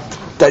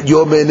that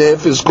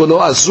Yomi is Kolo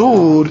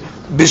Asur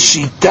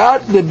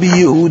B'shitat Rabbi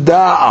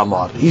Yehuda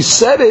Amar. He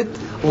said it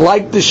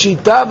like the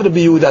Shita of Rabbi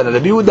Yehuda.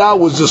 Rabbi Yehuda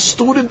was a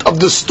student of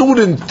the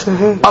student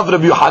of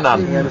Rabbi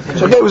Yohanan.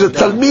 So he was a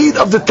Talmid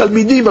of the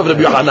Talmidim of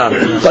Rabbi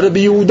Yohanan. But Rabbi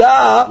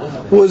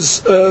Yehuda was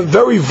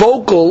very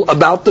vocal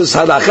about this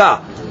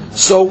halakha.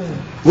 So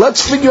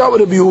let's figure out what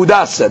Rabbi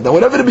Yehuda said. Now,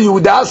 whatever Rabbi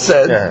Yehuda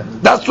said,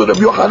 that's what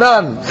Rabbi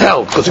Yohanan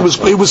held, because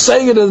he was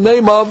saying it in the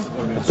name of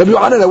Rabbi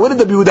Yohanan. Now, what did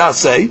Rabbi Yehuda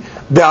say?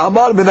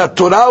 De'amar min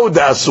ha-Torah u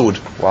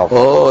de'asur. Wow.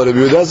 Oh, Rabbi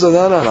Yehuda said,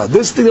 no.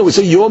 This thing that we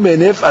say Yomi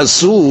nef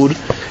asur,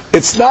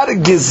 it's not a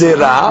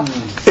gezerah,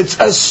 it's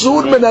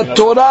asur min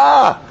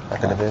ha-Torah.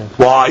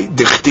 Why?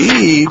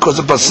 Dichti, because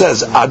the Pasuk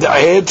says, ad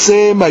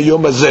etzem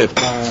hayom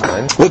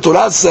hazeh. The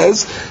Torah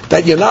says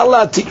that you're not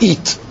allowed to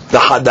eat the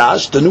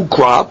hadash, the new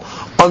crop,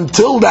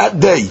 until that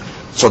day.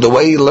 So the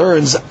way he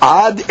learns,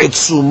 ad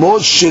etzumo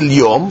shel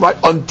yom, right,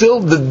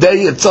 until the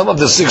day itself of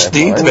the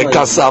 16th,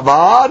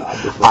 vekasavar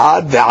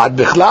ad ve'ad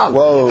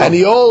bichlal, and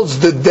he holds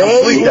the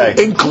day,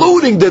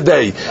 including the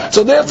day.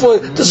 So therefore,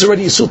 this is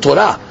already Yisur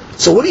Torah.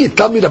 So what do you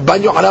tell me?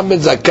 Rabban Yochanan ben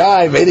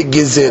Zakkai made a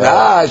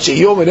gezerah,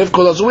 sheyom and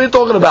efkol. So what are you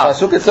talking about?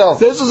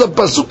 This is a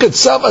pasuk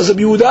itself, as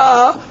Rabbi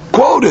Yehuda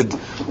quoted.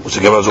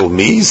 So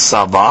mi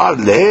savar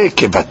le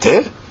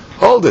kevate.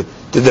 Hold it.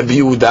 Did Rabbi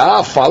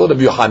Yehuda follow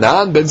Rabbi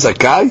Yochanan ben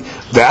Zakkai?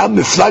 Ve'am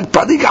miflag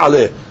pradik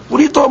aleh. What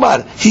are you talking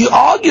about? He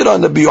argued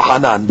on Rabbi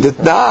Yochanan.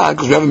 Ditna,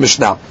 because we have a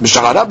Mishnah.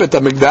 Mishachara bet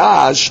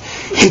HaMikdash,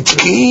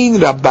 hitkin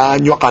Rabban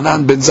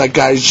Yochanan ben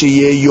Zakkai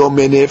sheyeh yom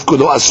enef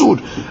kulo asur.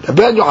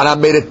 Rabban Yochanan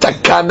made a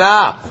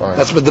takana.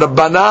 That's with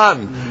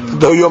Rabbanan.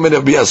 The yom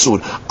enef be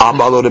asur.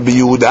 Amalo Rabbi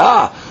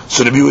Yehuda.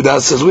 So Rabbi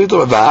Yehuda says, what are you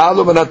talking about?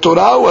 V'halo min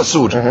ha-Torah u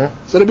asur.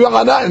 So Rabbi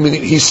Yochanan, I mean,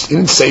 he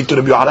didn't say to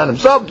Rabbi Yochanan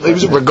himself. He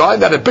was regarding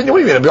that opinion. What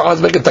do you mean? Rabbi Yochanan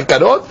is making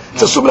takanot?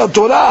 It's asur min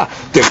ha-Torah.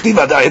 Techtiv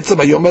ad ha'etzem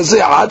hayom hazeh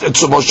ad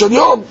etzumo shel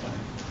yom.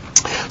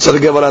 So the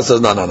Gemara says,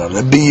 no.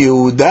 Rabbi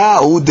Yehuda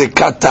hu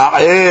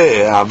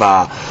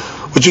dekata'eh,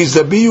 which means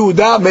Rabbi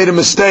Yehuda made a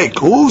mistake.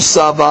 Hu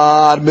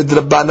savar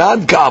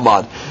midrabanan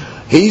ka'amar.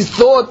 He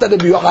thought that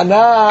Rabbi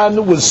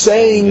Yochanan was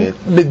saying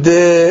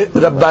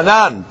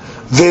midrabanan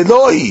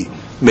velohi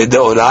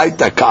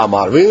midoraita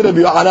ka'amar. Rabbi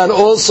Yochanan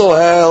also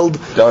held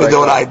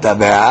midoraita.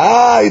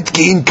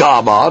 Itkin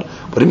ka'amar.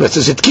 But he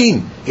says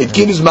itkin.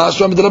 Itkin is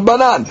mashma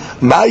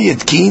midrabanan. Ma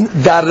itkin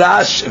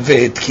darash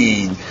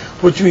ve'itkin.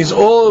 Which means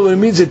it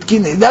means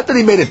itkin. Not that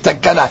he made a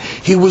takana.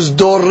 He was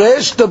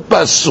doresh the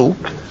pasuk,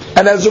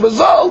 and as a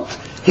result,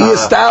 he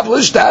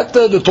established that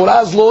the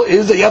Torah's law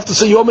is that you have to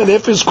say yom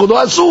enef is kulo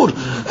asur,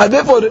 and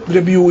therefore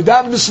Rabbi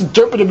Yehuda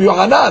misinterpreted Rabbi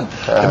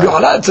Yochanan. Rabbi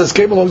Yochanan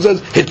came along and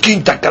says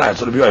hitkin takana.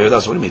 So Rabbi Yehuda,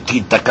 that's what he means.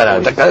 Hitkin takana.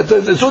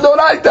 It's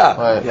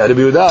sudoraita. Yeah,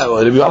 Rabbi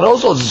Yochanan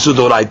also is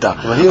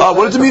sudoraita.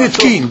 What does it mean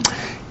hitkin?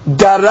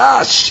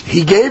 Darash,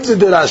 he gave the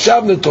Darasha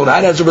of the Torah,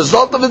 and as a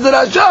result of the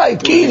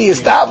Darasha, he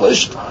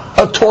established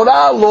a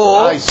Torah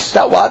law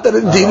that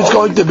indeed is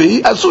going to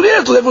be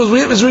Asuriya. So therefore, it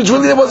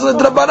really there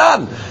wasn't a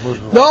Drabanan.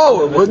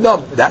 No,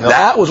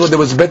 that was when there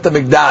was Bet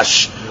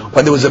HaMikdash.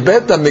 When there was a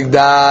Bet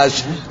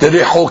HaMikdash, the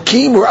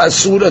Rehokim were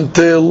Asur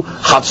until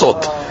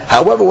Chatzot.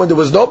 However, when there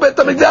was no Bet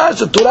HaMikdash,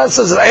 the Torah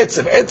says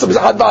Etzem. Etzem is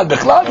Ad Ba'ad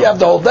Bechlag, you have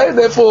the whole day,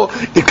 therefore,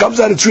 it comes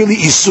out, it's really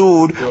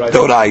Isur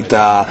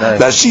Doraita.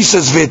 Now she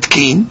says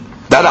Vetkin.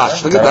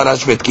 Darash, look at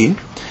Darash Vetkin.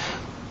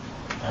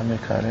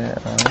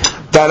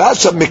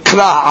 Darash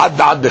Mikra Ad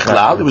Ba'ad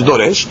Bechlag, it was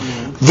Doresh.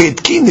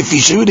 Vetkin, לפי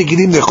שהיו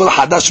רגילים לאכול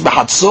חדש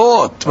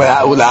בחצות,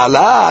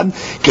 ולהלן,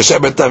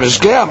 כשבית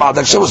המשקע, עד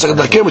עכשיו עושה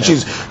דרכם, which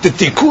is, the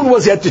tikkun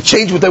was he had to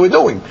change what they were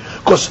doing.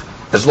 Because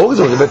as long as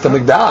it was a Bet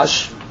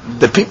HaMikdash,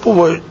 the people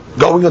were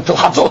going until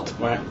Chatzot.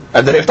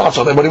 And then after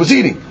Chatzot, everybody was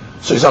eating.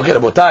 So he said, okay,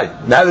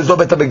 Rabotai, now there's no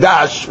Bet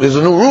HaMikdash, there's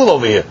a new rule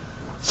over here.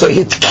 So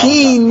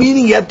hitkin,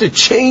 meaning you had to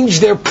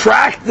change their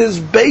practice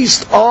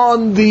based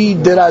on the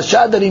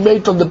derasha that he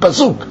made from the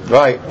pasuk.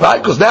 Right?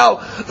 Because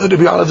now, to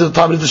be honest, it's the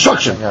time of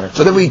destruction.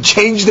 So then we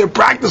changed their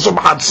practice from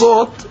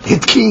Hatzot,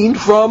 hitkin,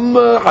 from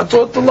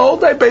Hatzot to the whole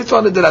day based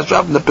on the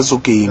derasha from the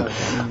pasukim.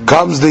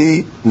 Comes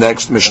the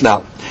next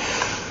Mishnah.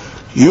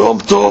 Yom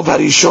Tov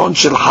Harishon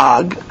Shel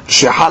Hag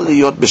Shehal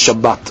Liyot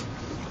B'Shabbat.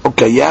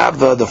 Okay, you have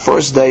the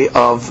first day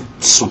of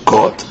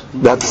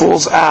Sukkot that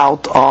falls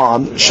out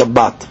on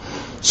Shabbat.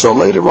 So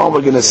later on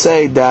we're going to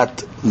say that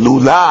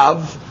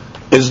Lulav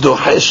is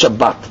Doheh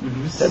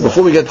Shabbat.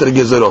 Before we get to the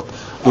Gezerot.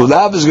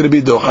 Lulav is going to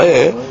be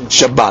Doheh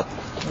Shabbat.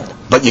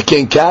 But you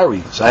can't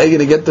carry. So how are you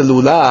going to get the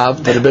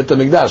Lulav to the Bet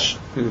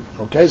HaMikdash?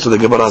 Okay, so the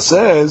Gemara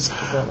says,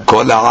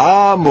 Kol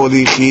ha'am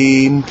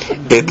molichin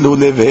et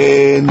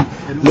lulevhen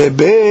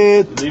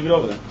lebet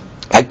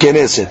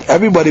HaKnesset.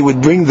 Everybody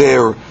would bring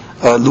their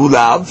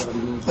Lulav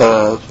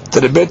to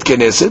the Bet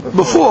Knesset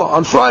before,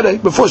 on Friday,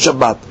 before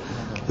Shabbat.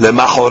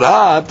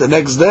 Lemachorat, the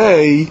next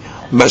day,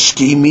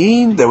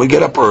 mashkimin, they would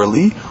get up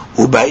early.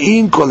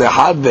 Ubain kol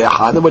echad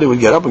ve'echad, everybody would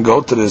get up and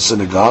go to the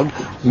synagogue.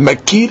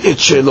 Makir et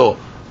shelo,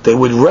 they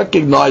would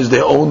recognize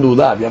their own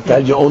lulav. You have to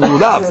have your own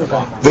lulav.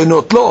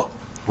 Ve'notlo,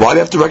 why do you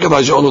have to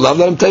recognize your own lulav?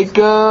 Let them take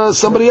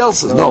somebody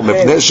else's. No,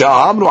 mepnei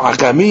she'amru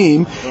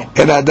hakamim,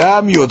 en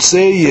adam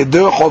yotzei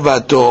yedo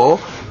chovato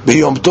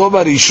ביום טוב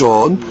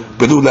הראשון,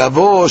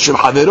 בלולבו של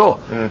חברו.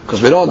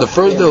 Because we know on the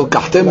first day,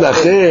 לקחתם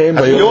לכם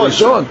ביום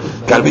הראשון.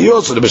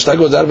 קלביות. So the Mishnah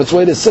goes out of its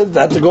way to say they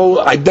have to go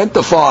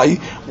identify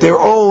their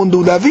own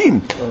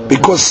lulavim.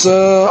 Because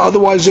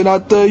otherwise you're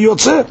not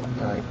יוצא.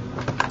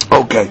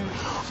 Okay.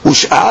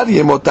 ושאר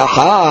ימות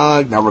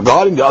החג. Now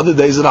regarding the other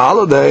days of the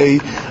holiday,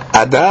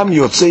 Adam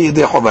יוצא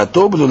ידי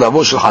חובתו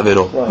בלולבו של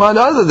חברו. On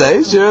the other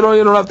days, you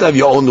don't have to have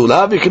your own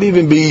lulav. It can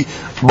even be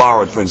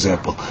borrowed, for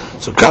example.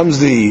 So comes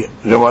the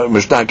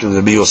Mishnah,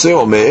 Rabbi Yosef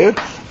אומר,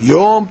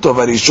 יום טוב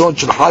הראשון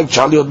של חג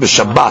צריך להיות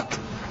בשבת.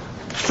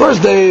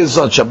 First day is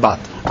on Shabbat.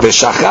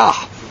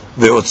 ושכח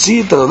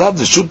והוציא את הלולב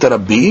לרשות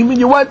הרבים, and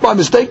you went by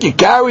mistake, you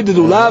carried the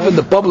lulav in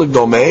the public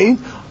domain,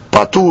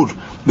 פטור,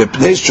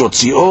 מפני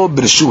שהוציאו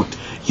ברשות.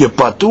 You're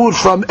patur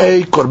from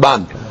a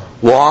korban.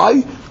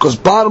 Why? Because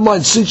bottom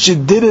line, since you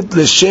did it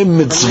l'shem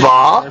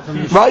mitzvah,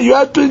 right? You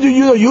had to,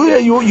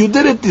 you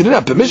did it. You didn't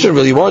have permission,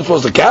 really. You weren't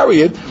supposed to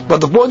carry it.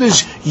 But the point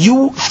is,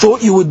 you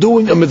thought you were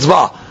doing a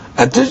mitzvah,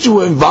 and since you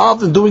were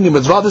involved in doing a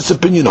mitzvah, this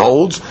opinion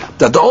holds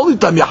that the only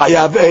time you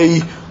have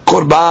a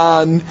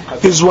korban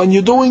is when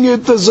you're doing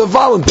it as a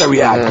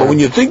voluntary act. But when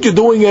you think you're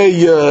doing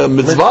a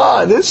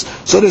mitzvah,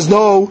 so there's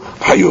no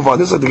hayuv on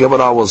this. Like the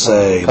Gemara will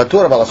say,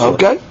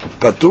 okay,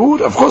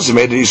 patur. Of course, he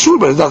made an isur,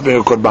 but it's not being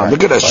a korban.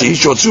 Look at Rashi.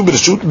 Shotzu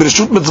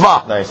b'reshut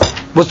mitzvah. Nice.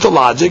 What's the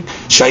logic?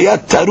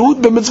 Shayat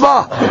tarud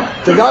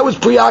b'mitzvah. The guy was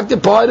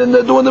preoccupied in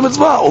doing the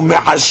mitzvah.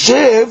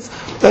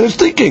 Umehashev. And he's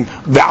thinking,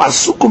 he's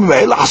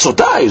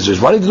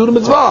running to do the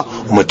mitzvah.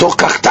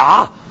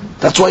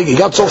 That's why he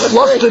got so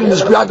flustered in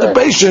his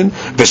preoccupation.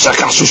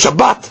 V'shakashu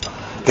Shabbat.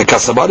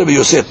 V'kasabah Rabbi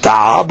Yosef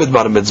ta'a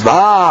b'dvar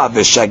mitzvah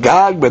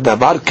v'shagag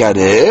b'davar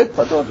karet.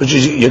 Which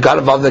is, you got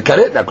involved in the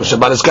karet now, because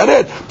Shabbat is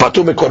karet.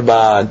 Patur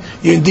mekorban.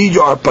 Indeed,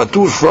 you are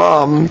patur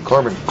from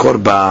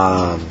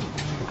korban.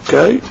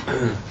 Okay.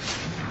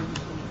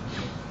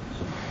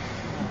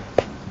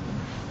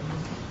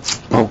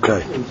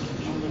 Okay.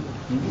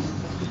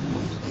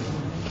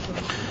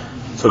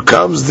 So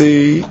comes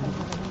the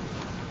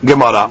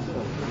Gemara.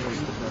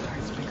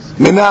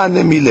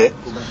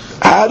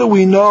 How do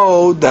we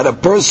know that a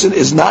person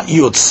is not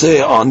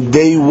yotzeh on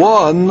day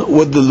one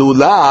with the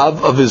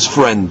lulav of his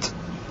friend?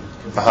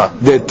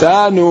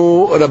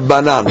 Detanu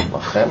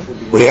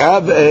Rabbanan. We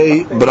have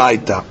a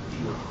braita.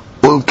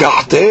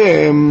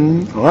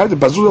 Ulkachtem, right? The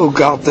pasuk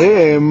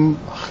ulkachtem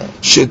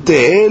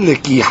sheteh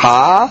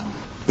lekiha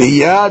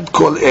biyad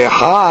kol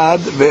echad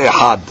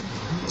ve'echad.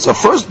 So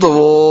first of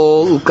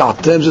all,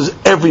 ulkachtem says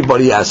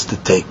everybody has to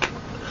take.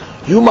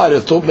 You might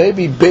have thought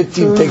maybe Bet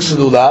team takes a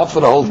lulav for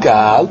the whole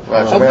kahal.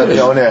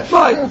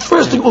 Right.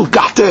 First thing,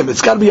 ulkachtem.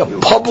 It's got to be a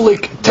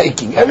public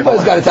taking.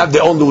 Everybody's got to have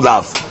their own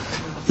lulav.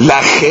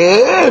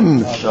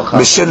 Lachem,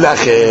 mishel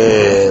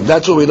lachem.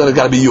 That's what we know. It's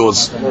got to be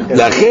yours.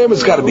 Lachem,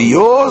 it's got to be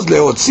yours.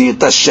 Leotzi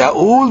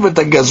tashaul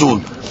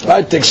v'tagazul.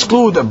 Right, to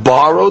exclude a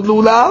borrowed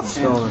lulav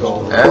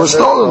or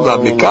stolen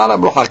lulav. Mikal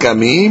amru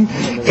hakamim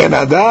en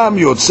adam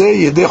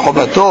yotzei yedei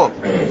chovato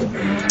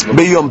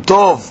biyom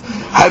tov.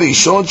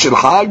 הראשון של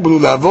חג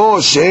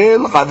בלולבו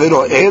של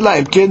חברו, אלא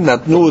אם כן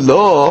נתנו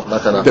לו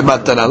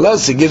במתנה.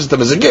 Unless he gives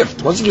them as a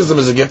gift. Once he gives them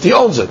as a gift, he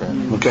owns it.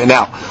 Okay,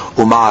 now,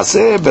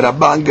 ומעשה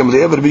ברבן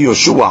גמליאל ורבי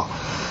יהושע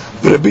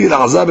ורבי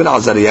אלעזר בן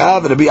עזריה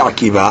ורבי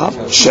עקיבא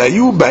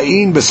שהיו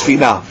באים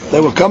בספינה. They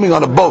were coming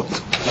on a boat.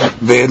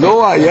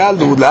 ולא היה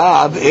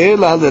לולב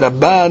אלא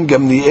לרבן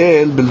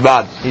גמליאל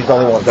בלבד.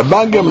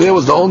 רבן גמליאל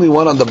was the only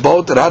one on the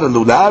boat that had a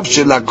lulav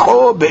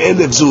שלקחו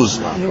ב1,000 זוז.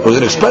 It was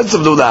an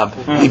expensive lulav.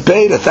 He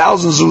paid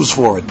 1,000 zuz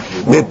for it.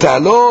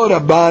 נטלו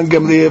רבן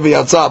גמליאל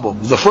ויצא בו.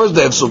 It was the first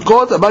day of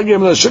Sukkot. רבן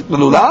גמליאל shook the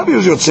lulav, he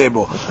was יוצא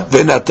בו.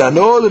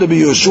 ונתנו לרבי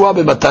יהושע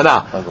במתנה.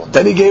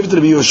 Then he gave it to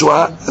רבי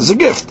יהושע as a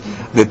gift.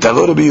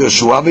 נתנו לרבי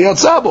יהושע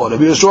ויצא בו.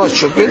 רבי יהושע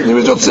shook it and he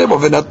was יוצא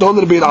בו. ונתנו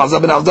לרבי אלעזר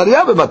בן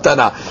עזריה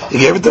במתנה. He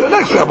gave it to the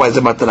next rabbi as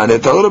a מתנה.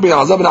 נתנו לרבי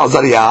אלעזר בן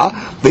עזריה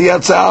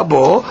ויצא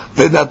בו.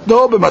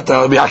 ונתנו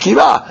במתנה לרבי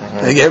עקיבא.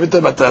 He gave it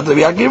to מתנה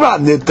לרבי עקיבא.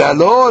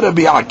 נתנו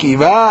לרבי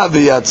עקיבא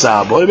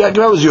ויצא בו. רבי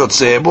עקיבא was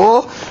יוצא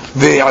בו.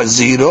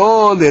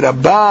 והחזירו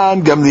לרבן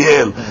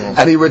גמליאל.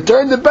 And he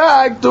returned it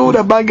back to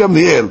רבן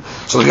גמליאל.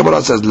 So the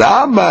Gemara says,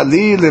 למה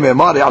לי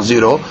לממר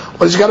יחזירו?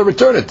 Well, he's got to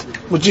return it.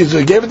 Which is,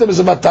 he gave it to him as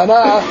a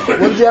matana. What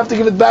did you have to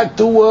give it back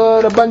to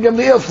Rabban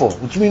Gamliel for?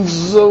 Which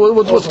means,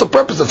 what's the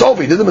purpose? It's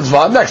over. He did the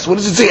mitzvah. Next, what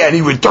does it say? And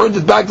he returned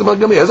it back to Rabban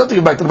Gamliel. He has nothing to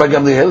give back to Rabban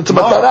Gamliel. It's a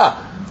matana.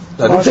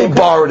 I didn't say he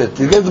borrowed it.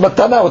 He gave the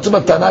matana. What's a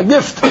matana? A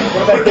gift.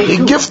 He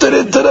gifted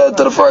it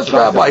to the first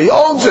rabbi. He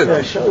owns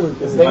it.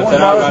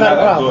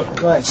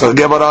 So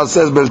the Gemara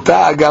says,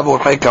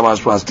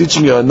 it's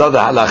teaching you another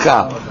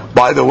halakha.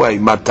 By the way,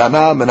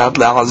 matana menat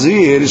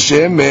la'azir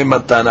shem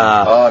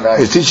matana.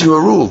 He's teaching you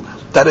a rule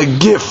that a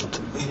gift,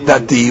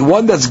 that the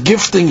one that's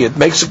gifting it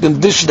makes a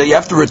condition that you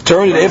have to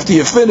return it after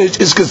you finish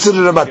is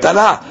considered a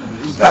matana.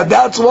 And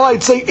that's why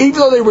it's saying even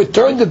though they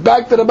returned it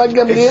back to the Rabban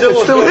Gamliel,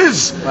 it still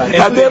is,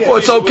 and therefore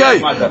it's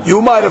okay.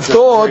 You might have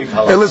thought,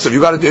 hey, listen,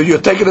 you're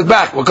taking it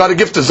back. What kind of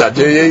gift is that?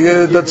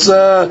 That's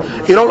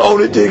you don't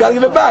own it. You got to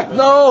give it back.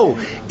 No,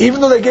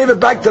 even though they gave it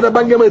back to the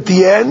Rabban Gamliel at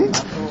the end,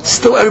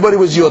 still everybody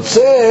was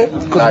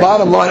yotzeh, because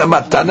bottom line, a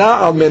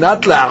matana al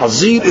menat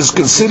la'azir is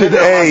considered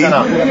a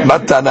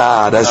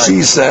matana.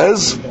 Rashi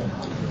says,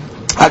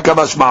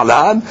 הקבש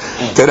מעלן,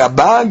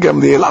 תרבן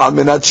גמליאל על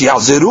מנת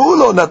שיחזרו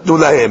לו נתנו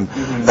להם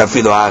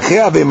אפילו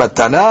האחיה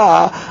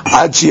ומתנה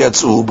עד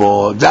שיצאו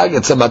בו.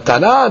 It's a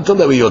מתנה until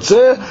they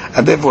יוצא,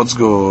 and therefore it's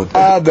good.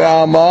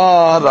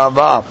 דאמר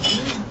רבא,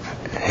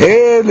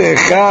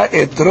 הלך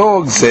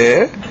אתרוג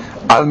זה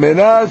על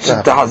מנת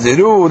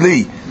שתחזרו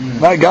לי.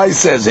 My guy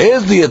says,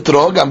 here's the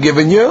etrog I'm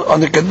giving you, on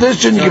the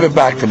condition you give it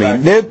back to me.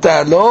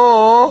 נתן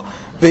לו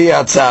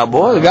ויצא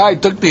בו. The guy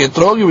took the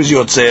etrog, he was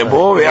יוצא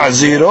בו,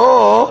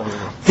 ויחזירו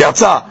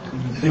יצא.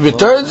 He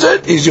returns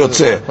it, he's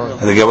יוצא.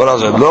 And the Gemara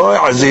said, לא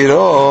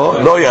יחזירו,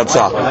 לא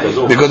יצא.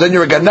 Because then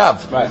you're a ganav.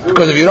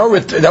 Because if you don't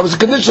return, that was the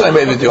condition I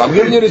made with you. I'm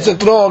giving you this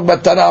etrog,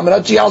 but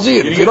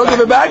if you don't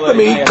give it back to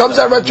me, it comes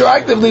out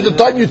retroactively. The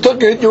time you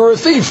took it, you were a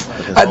thief.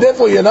 And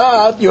therefore you're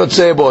not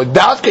yotze bo.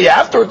 You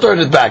have to return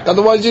it back.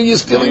 Otherwise you're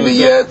stealing the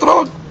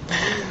etrog.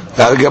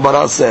 Now the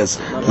Gemara says,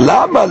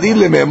 lama li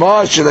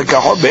lemema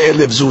shelekachot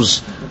be'elef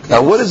zuz.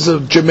 Now what is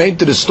germane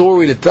to the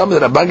story to tell me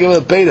that Rabban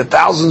Gamliel paid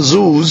 1,000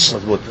 zuz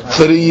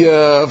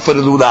for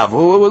the lulav?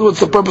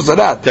 What's the purpose of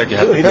that?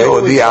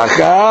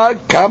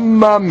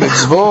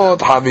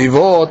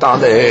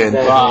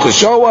 To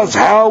show us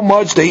how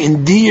much they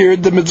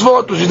endeared the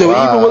mitzvot, which is they were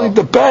even willing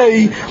to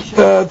pay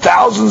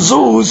 1,000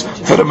 zuz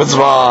for the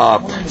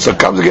mitzvah. So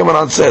comes the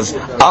Gemara and says,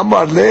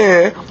 Amar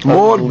le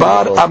mor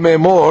bar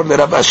amemor le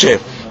Rav Asher.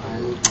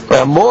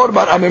 Mor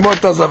bar amemor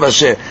tells Rav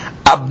Asher,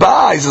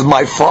 Abba, he says,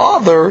 my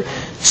father,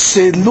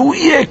 when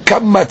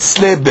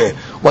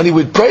he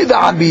would pray the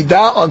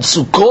Amidah on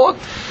Sukkot,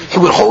 he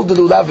would hold the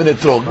lulav in a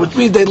etrog, which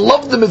means they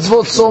loved the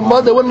mitzvot so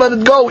much they wouldn't let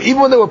it go.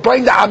 Even when they were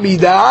praying the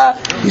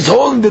Amidah, he's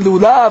holding the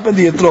lulav in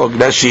the etrog.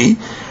 Rashi,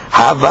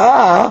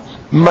 Hava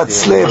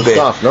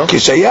matzlebe,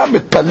 kishaya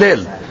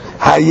mitpalel,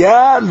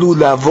 haya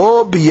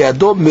lulavó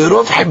biyado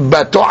mirov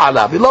hibbato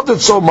alav. He loved it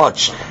so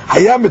much.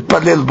 Haya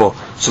mitpalel bo.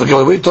 So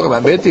we're talking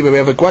about Beti, but we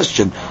have a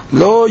question.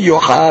 Lo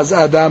yochaz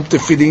adam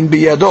tefillin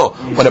biyado.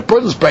 When a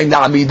person's praying the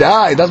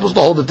Amidah, he's not supposed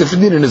to hold the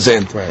tefillin in his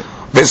hand. Right.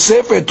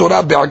 V'sefer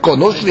Torah be'arkon.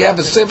 No, should he have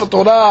a sefer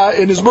Torah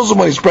in his bosom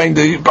when he's praying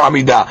the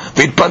Amidah?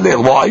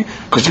 V'itpalel. Why?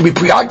 Because he'll be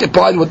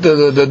preoccupied with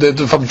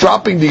the from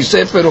dropping the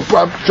sefer or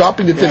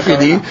dropping the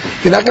tefillin.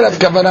 You're not going to have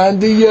kavanah in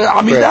the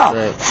Amidah.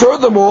 Right.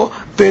 Furthermore,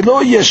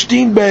 ve'lo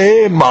yashtin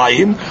be'eh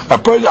mayim. A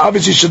person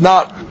obviously should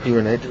not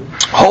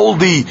hold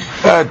the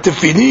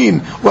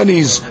tefillin when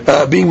he's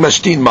being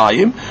mashtin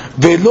mayim.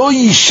 Ve'lo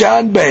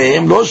yishan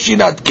be'hem, lo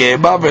shinat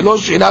keba, ve'lo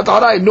shinat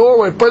haray. Nor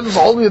when a person's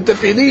holding the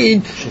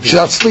tefillin, should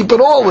not sleep at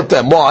all with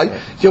them. Why?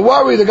 You're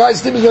worried the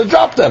guy's sleeping is going to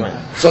drop them.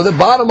 So the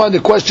bottom line,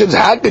 the question is,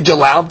 how could you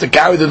allow him to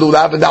carry the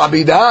lulav and the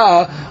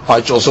Amidah?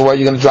 Alright, so where are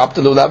you going to drop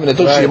the lulav and the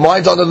tush? Your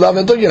mind's on the lulav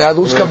and the tush. You're going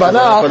to lose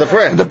kavanah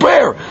in the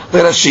prayer. The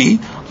Rashi,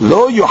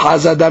 lo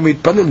yuhaz adam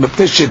yitpalel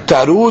mepnei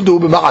shetarudu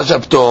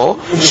b'ma'ashavto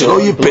shelo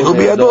yipelu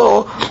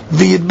biyado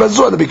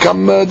v'yitbazu, and they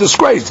become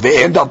disgraced.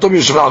 Ve'en da'atom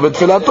yishvah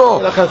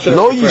v'tfilato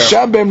lo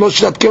yisham be'em lo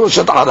shinat kelo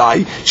shat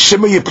aray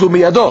shema yipelu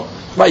biyado.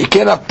 Right, you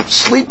cannot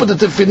sleep with the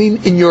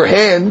tefillin in your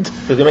hand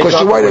because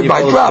you're worried it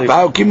might drop.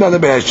 Right, we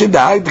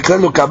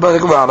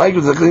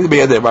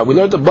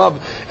learned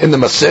above in the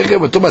Masechah,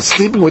 we're talking about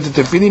sleeping with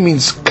the tefillin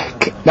means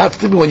not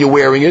sleeping when you're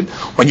wearing it,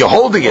 when you're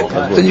holding it.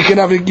 Then you can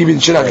have it given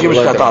shirach.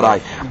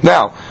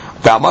 Now,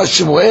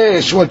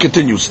 Shmuel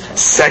continues.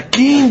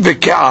 Sakin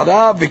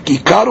v'ke'ara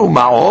v'kikar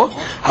u'ma'ot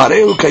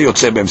hareu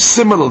kayotze b'hem.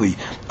 Similarly,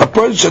 a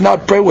person should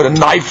not pray with a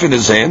knife in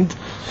his hand.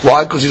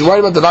 Why? Because he's worried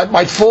about the knife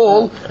might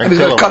fall and he's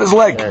going to cut his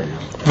leg.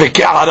 The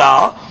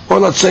ka'ara, or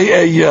let's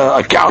say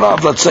a ka'ara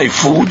of, let's say,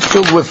 food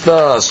filled with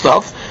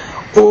stuff,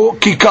 or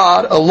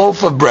kikar, a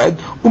loaf of bread,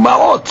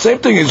 u'ma'ot, same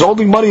thing, he's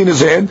holding money in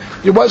his hand,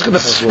 your money's going to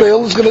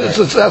spill, it's going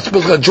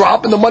to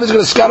drop, and the money's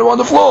going to scatter on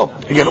the floor.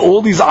 Again,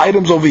 all these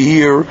items over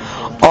here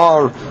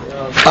are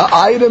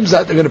items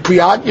that are going to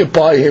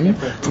preoccupy him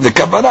from the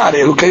kavanah.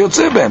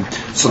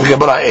 So the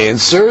Gemara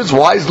answers,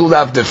 why is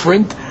lulav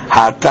different?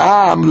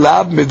 Hatam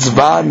lav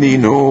mitzvah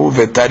ninu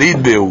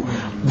v'tarid beu.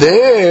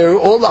 There,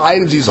 all the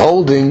items he's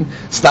holding,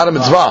 it's not a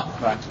mitzvah,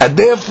 and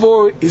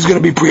therefore he's going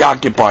to be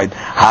preoccupied.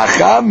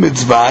 Hacham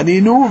mitzvah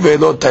ninu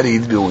ve'lo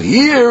tarid beu.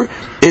 Here,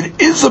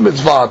 it is a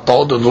mitzvah.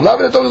 Told the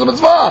lulav is a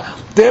mitzvah.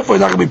 Therefore,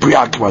 he's not going to be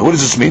preoccupied. What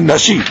does this mean?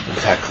 Nashi.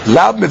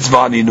 Lav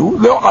mitzvah ninu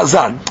leo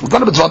azan. It's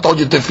not a mitzvah. Told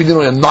you to feed it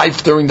on a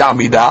knife during the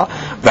Amidah.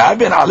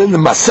 V'aven alin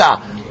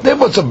masa.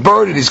 Therefore, it's a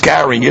burden he's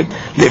carrying it.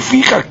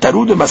 Lefichak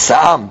tarud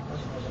masa'am.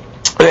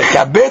 Now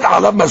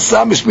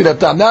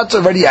it's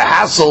already a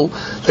hassle.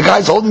 The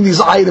guy's holding these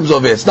items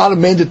over here. It's not a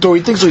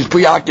mandatory thing, so he's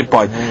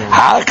preoccupied. Now,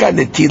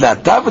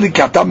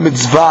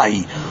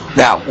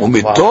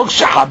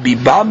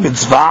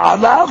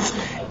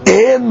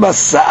 En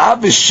masa'a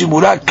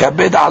v'shimura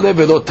kabed aleh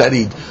v'lo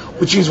tarid.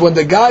 Which means when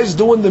the guy's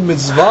doing the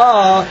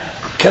mitzvah,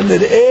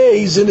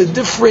 he's in a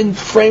different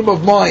frame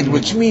of mind,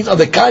 which means, on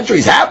the contrary,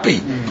 he's happy.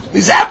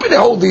 He's happy to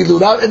hold the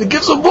lulav, and it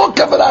gives him more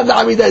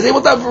kavanah. He's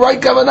able to have the right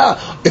kavanah.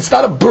 It's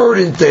not a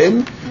burden to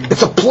him,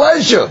 it's a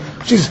pleasure.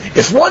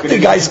 If one the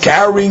guy's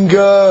carrying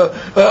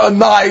a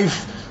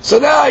knife, so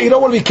now you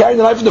don't want to be carrying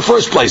the knife in the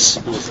first place,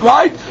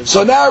 right?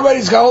 So now already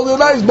he's got holding the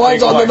knife, his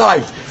mind's on the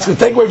knife. It's going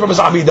to take away from his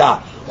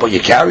amidah. But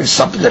you're carrying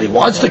something that he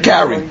wants to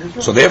carry.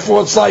 So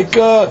therefore it's like,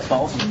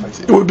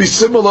 it would be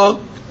similar,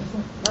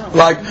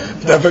 like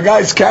if a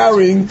guy's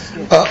carrying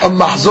a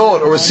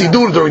mahzor or a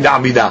sidur during the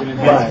Amidah.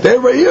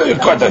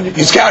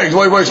 He's carrying,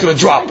 where it's going to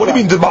drop. What do you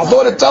mean? The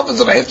mahzor itself is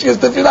going to hit you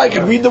as if you like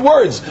and read the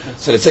words.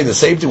 So they're saying the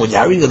same thing when you're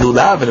carrying a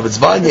lulav and if it's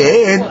in your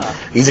hand,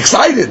 he's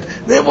excited.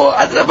 Therefore,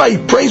 I don't know why he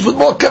prays with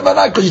more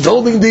kavanah because he's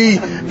holding the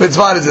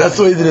mitzvah. That's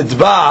the way the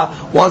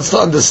Nitzbah wants to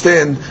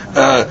understand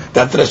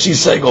that Rashi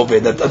is saying over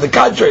here. That on the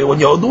contrary, when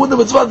you're doing the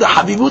mitzvah, the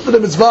habibut of the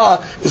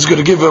mitzvah is going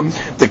to give him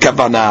the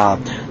kavanah.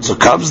 So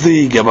comes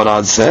the Gemara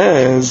and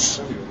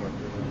says,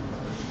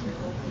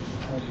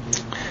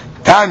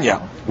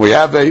 Tanya, we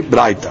have a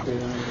braita.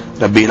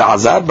 Rabbi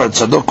Elazar bar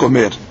Tzadok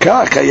Omer,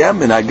 Ka kayam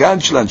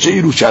minhagan shel anshe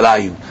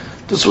Yerushalayim.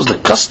 This was the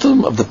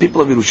custom of the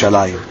people of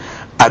Yerushalayim.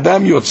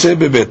 Adam yotze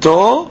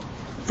bebeto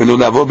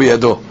velulavo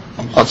biyado.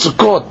 On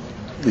Sukkot,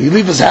 he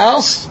leave his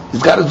house,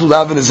 he's got his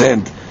lulav in his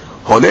hand.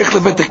 Holech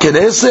lebet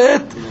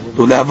haKnesset,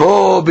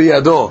 lulavo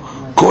biyado.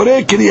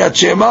 Koreh kriyat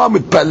shema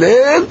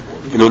mitpalel,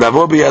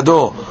 velulavo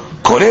biyado.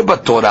 Koreh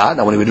b'Torah.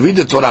 Now when we read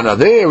the Torah, now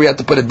there we have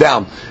to put it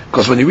down.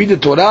 Because when you read the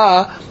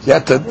Torah, you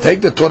have to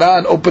take the Torah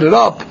and open it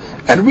up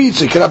and read,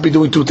 so you cannot be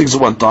doing two things at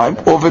one time.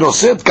 Or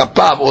v'noset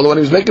kapav, although when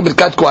he was making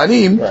Birkat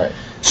Kohanim,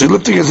 so he's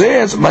lifting his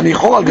hands,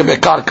 manicho al gevei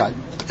karka.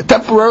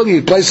 Temporarily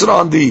he placed it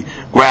on the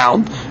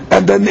ground,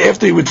 and then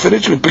after he would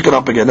finish, he would pick it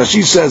up again. Now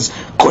she says,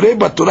 Koreh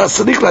b'Torah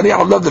tzarich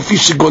laniach alav lefi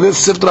shegolel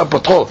sefer Torah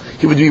patcho.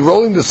 He would be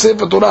rolling the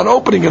sefer Torah and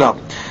opening it up.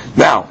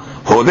 Now,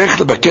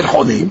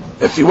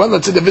 if he went,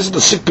 let's say, to visit the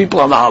sick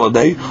people on the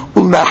holiday,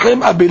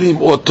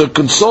 or to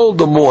console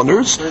the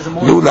mourners, he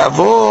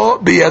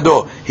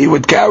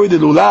would carry the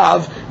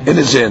lulav in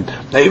his hand.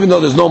 Now, even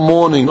though there's no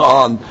mourning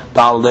on the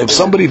holiday, if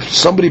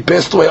somebody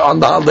passed away on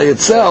the holiday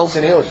itself,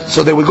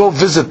 so they would go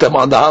visit them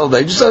on the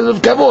holiday, just as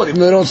of kavod,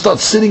 even though they don't start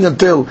sitting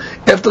until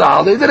after the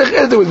holiday,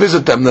 they would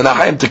visit them,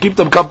 to keep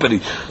them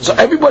company. So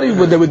everybody,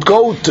 when they would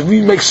go to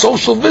make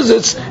social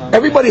visits,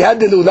 everybody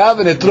had the lulav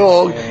and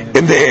etrog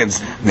in their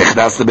hands.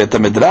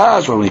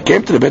 When we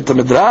came to the Beit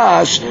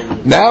HaMidrash,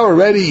 now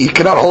already he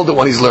cannot hold it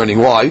when he's learning.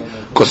 Why?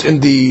 Because in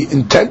the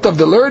intent of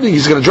the learning,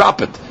 he's going to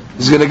drop it.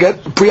 He's going to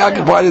get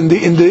preoccupied in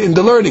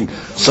the learning.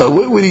 So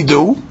what would he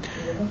do?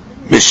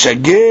 He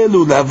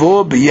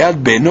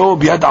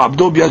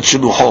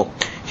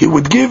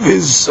would give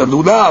his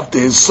lulav to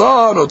his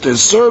son or to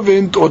his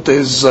servant or to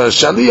his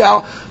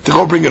shaliach to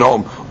go bring it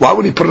home. Why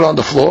would he put it on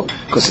the floor?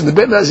 Because in the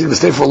Beit HaMidrash he's going to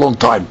stay for a long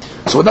time.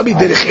 So it would not be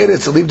derech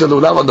eretz to leave the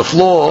lulav on the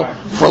floor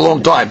for a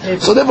long time.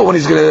 So therefore when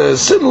he's going to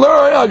sit and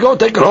learn, I'll go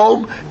take it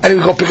home and he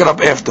will go pick it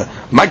up after.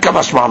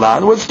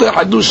 What's the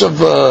hadush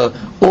of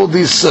all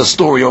this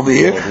story over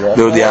here?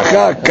 Show you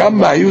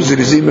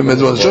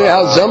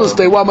how zealous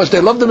they were, how much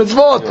they loved the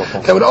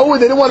mitzvot. They would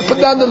always, they didn't want to put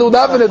down the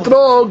lulav and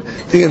etrog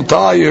the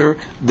entire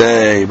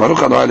day. Baruch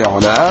Adonai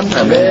Le'olam.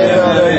 Amen.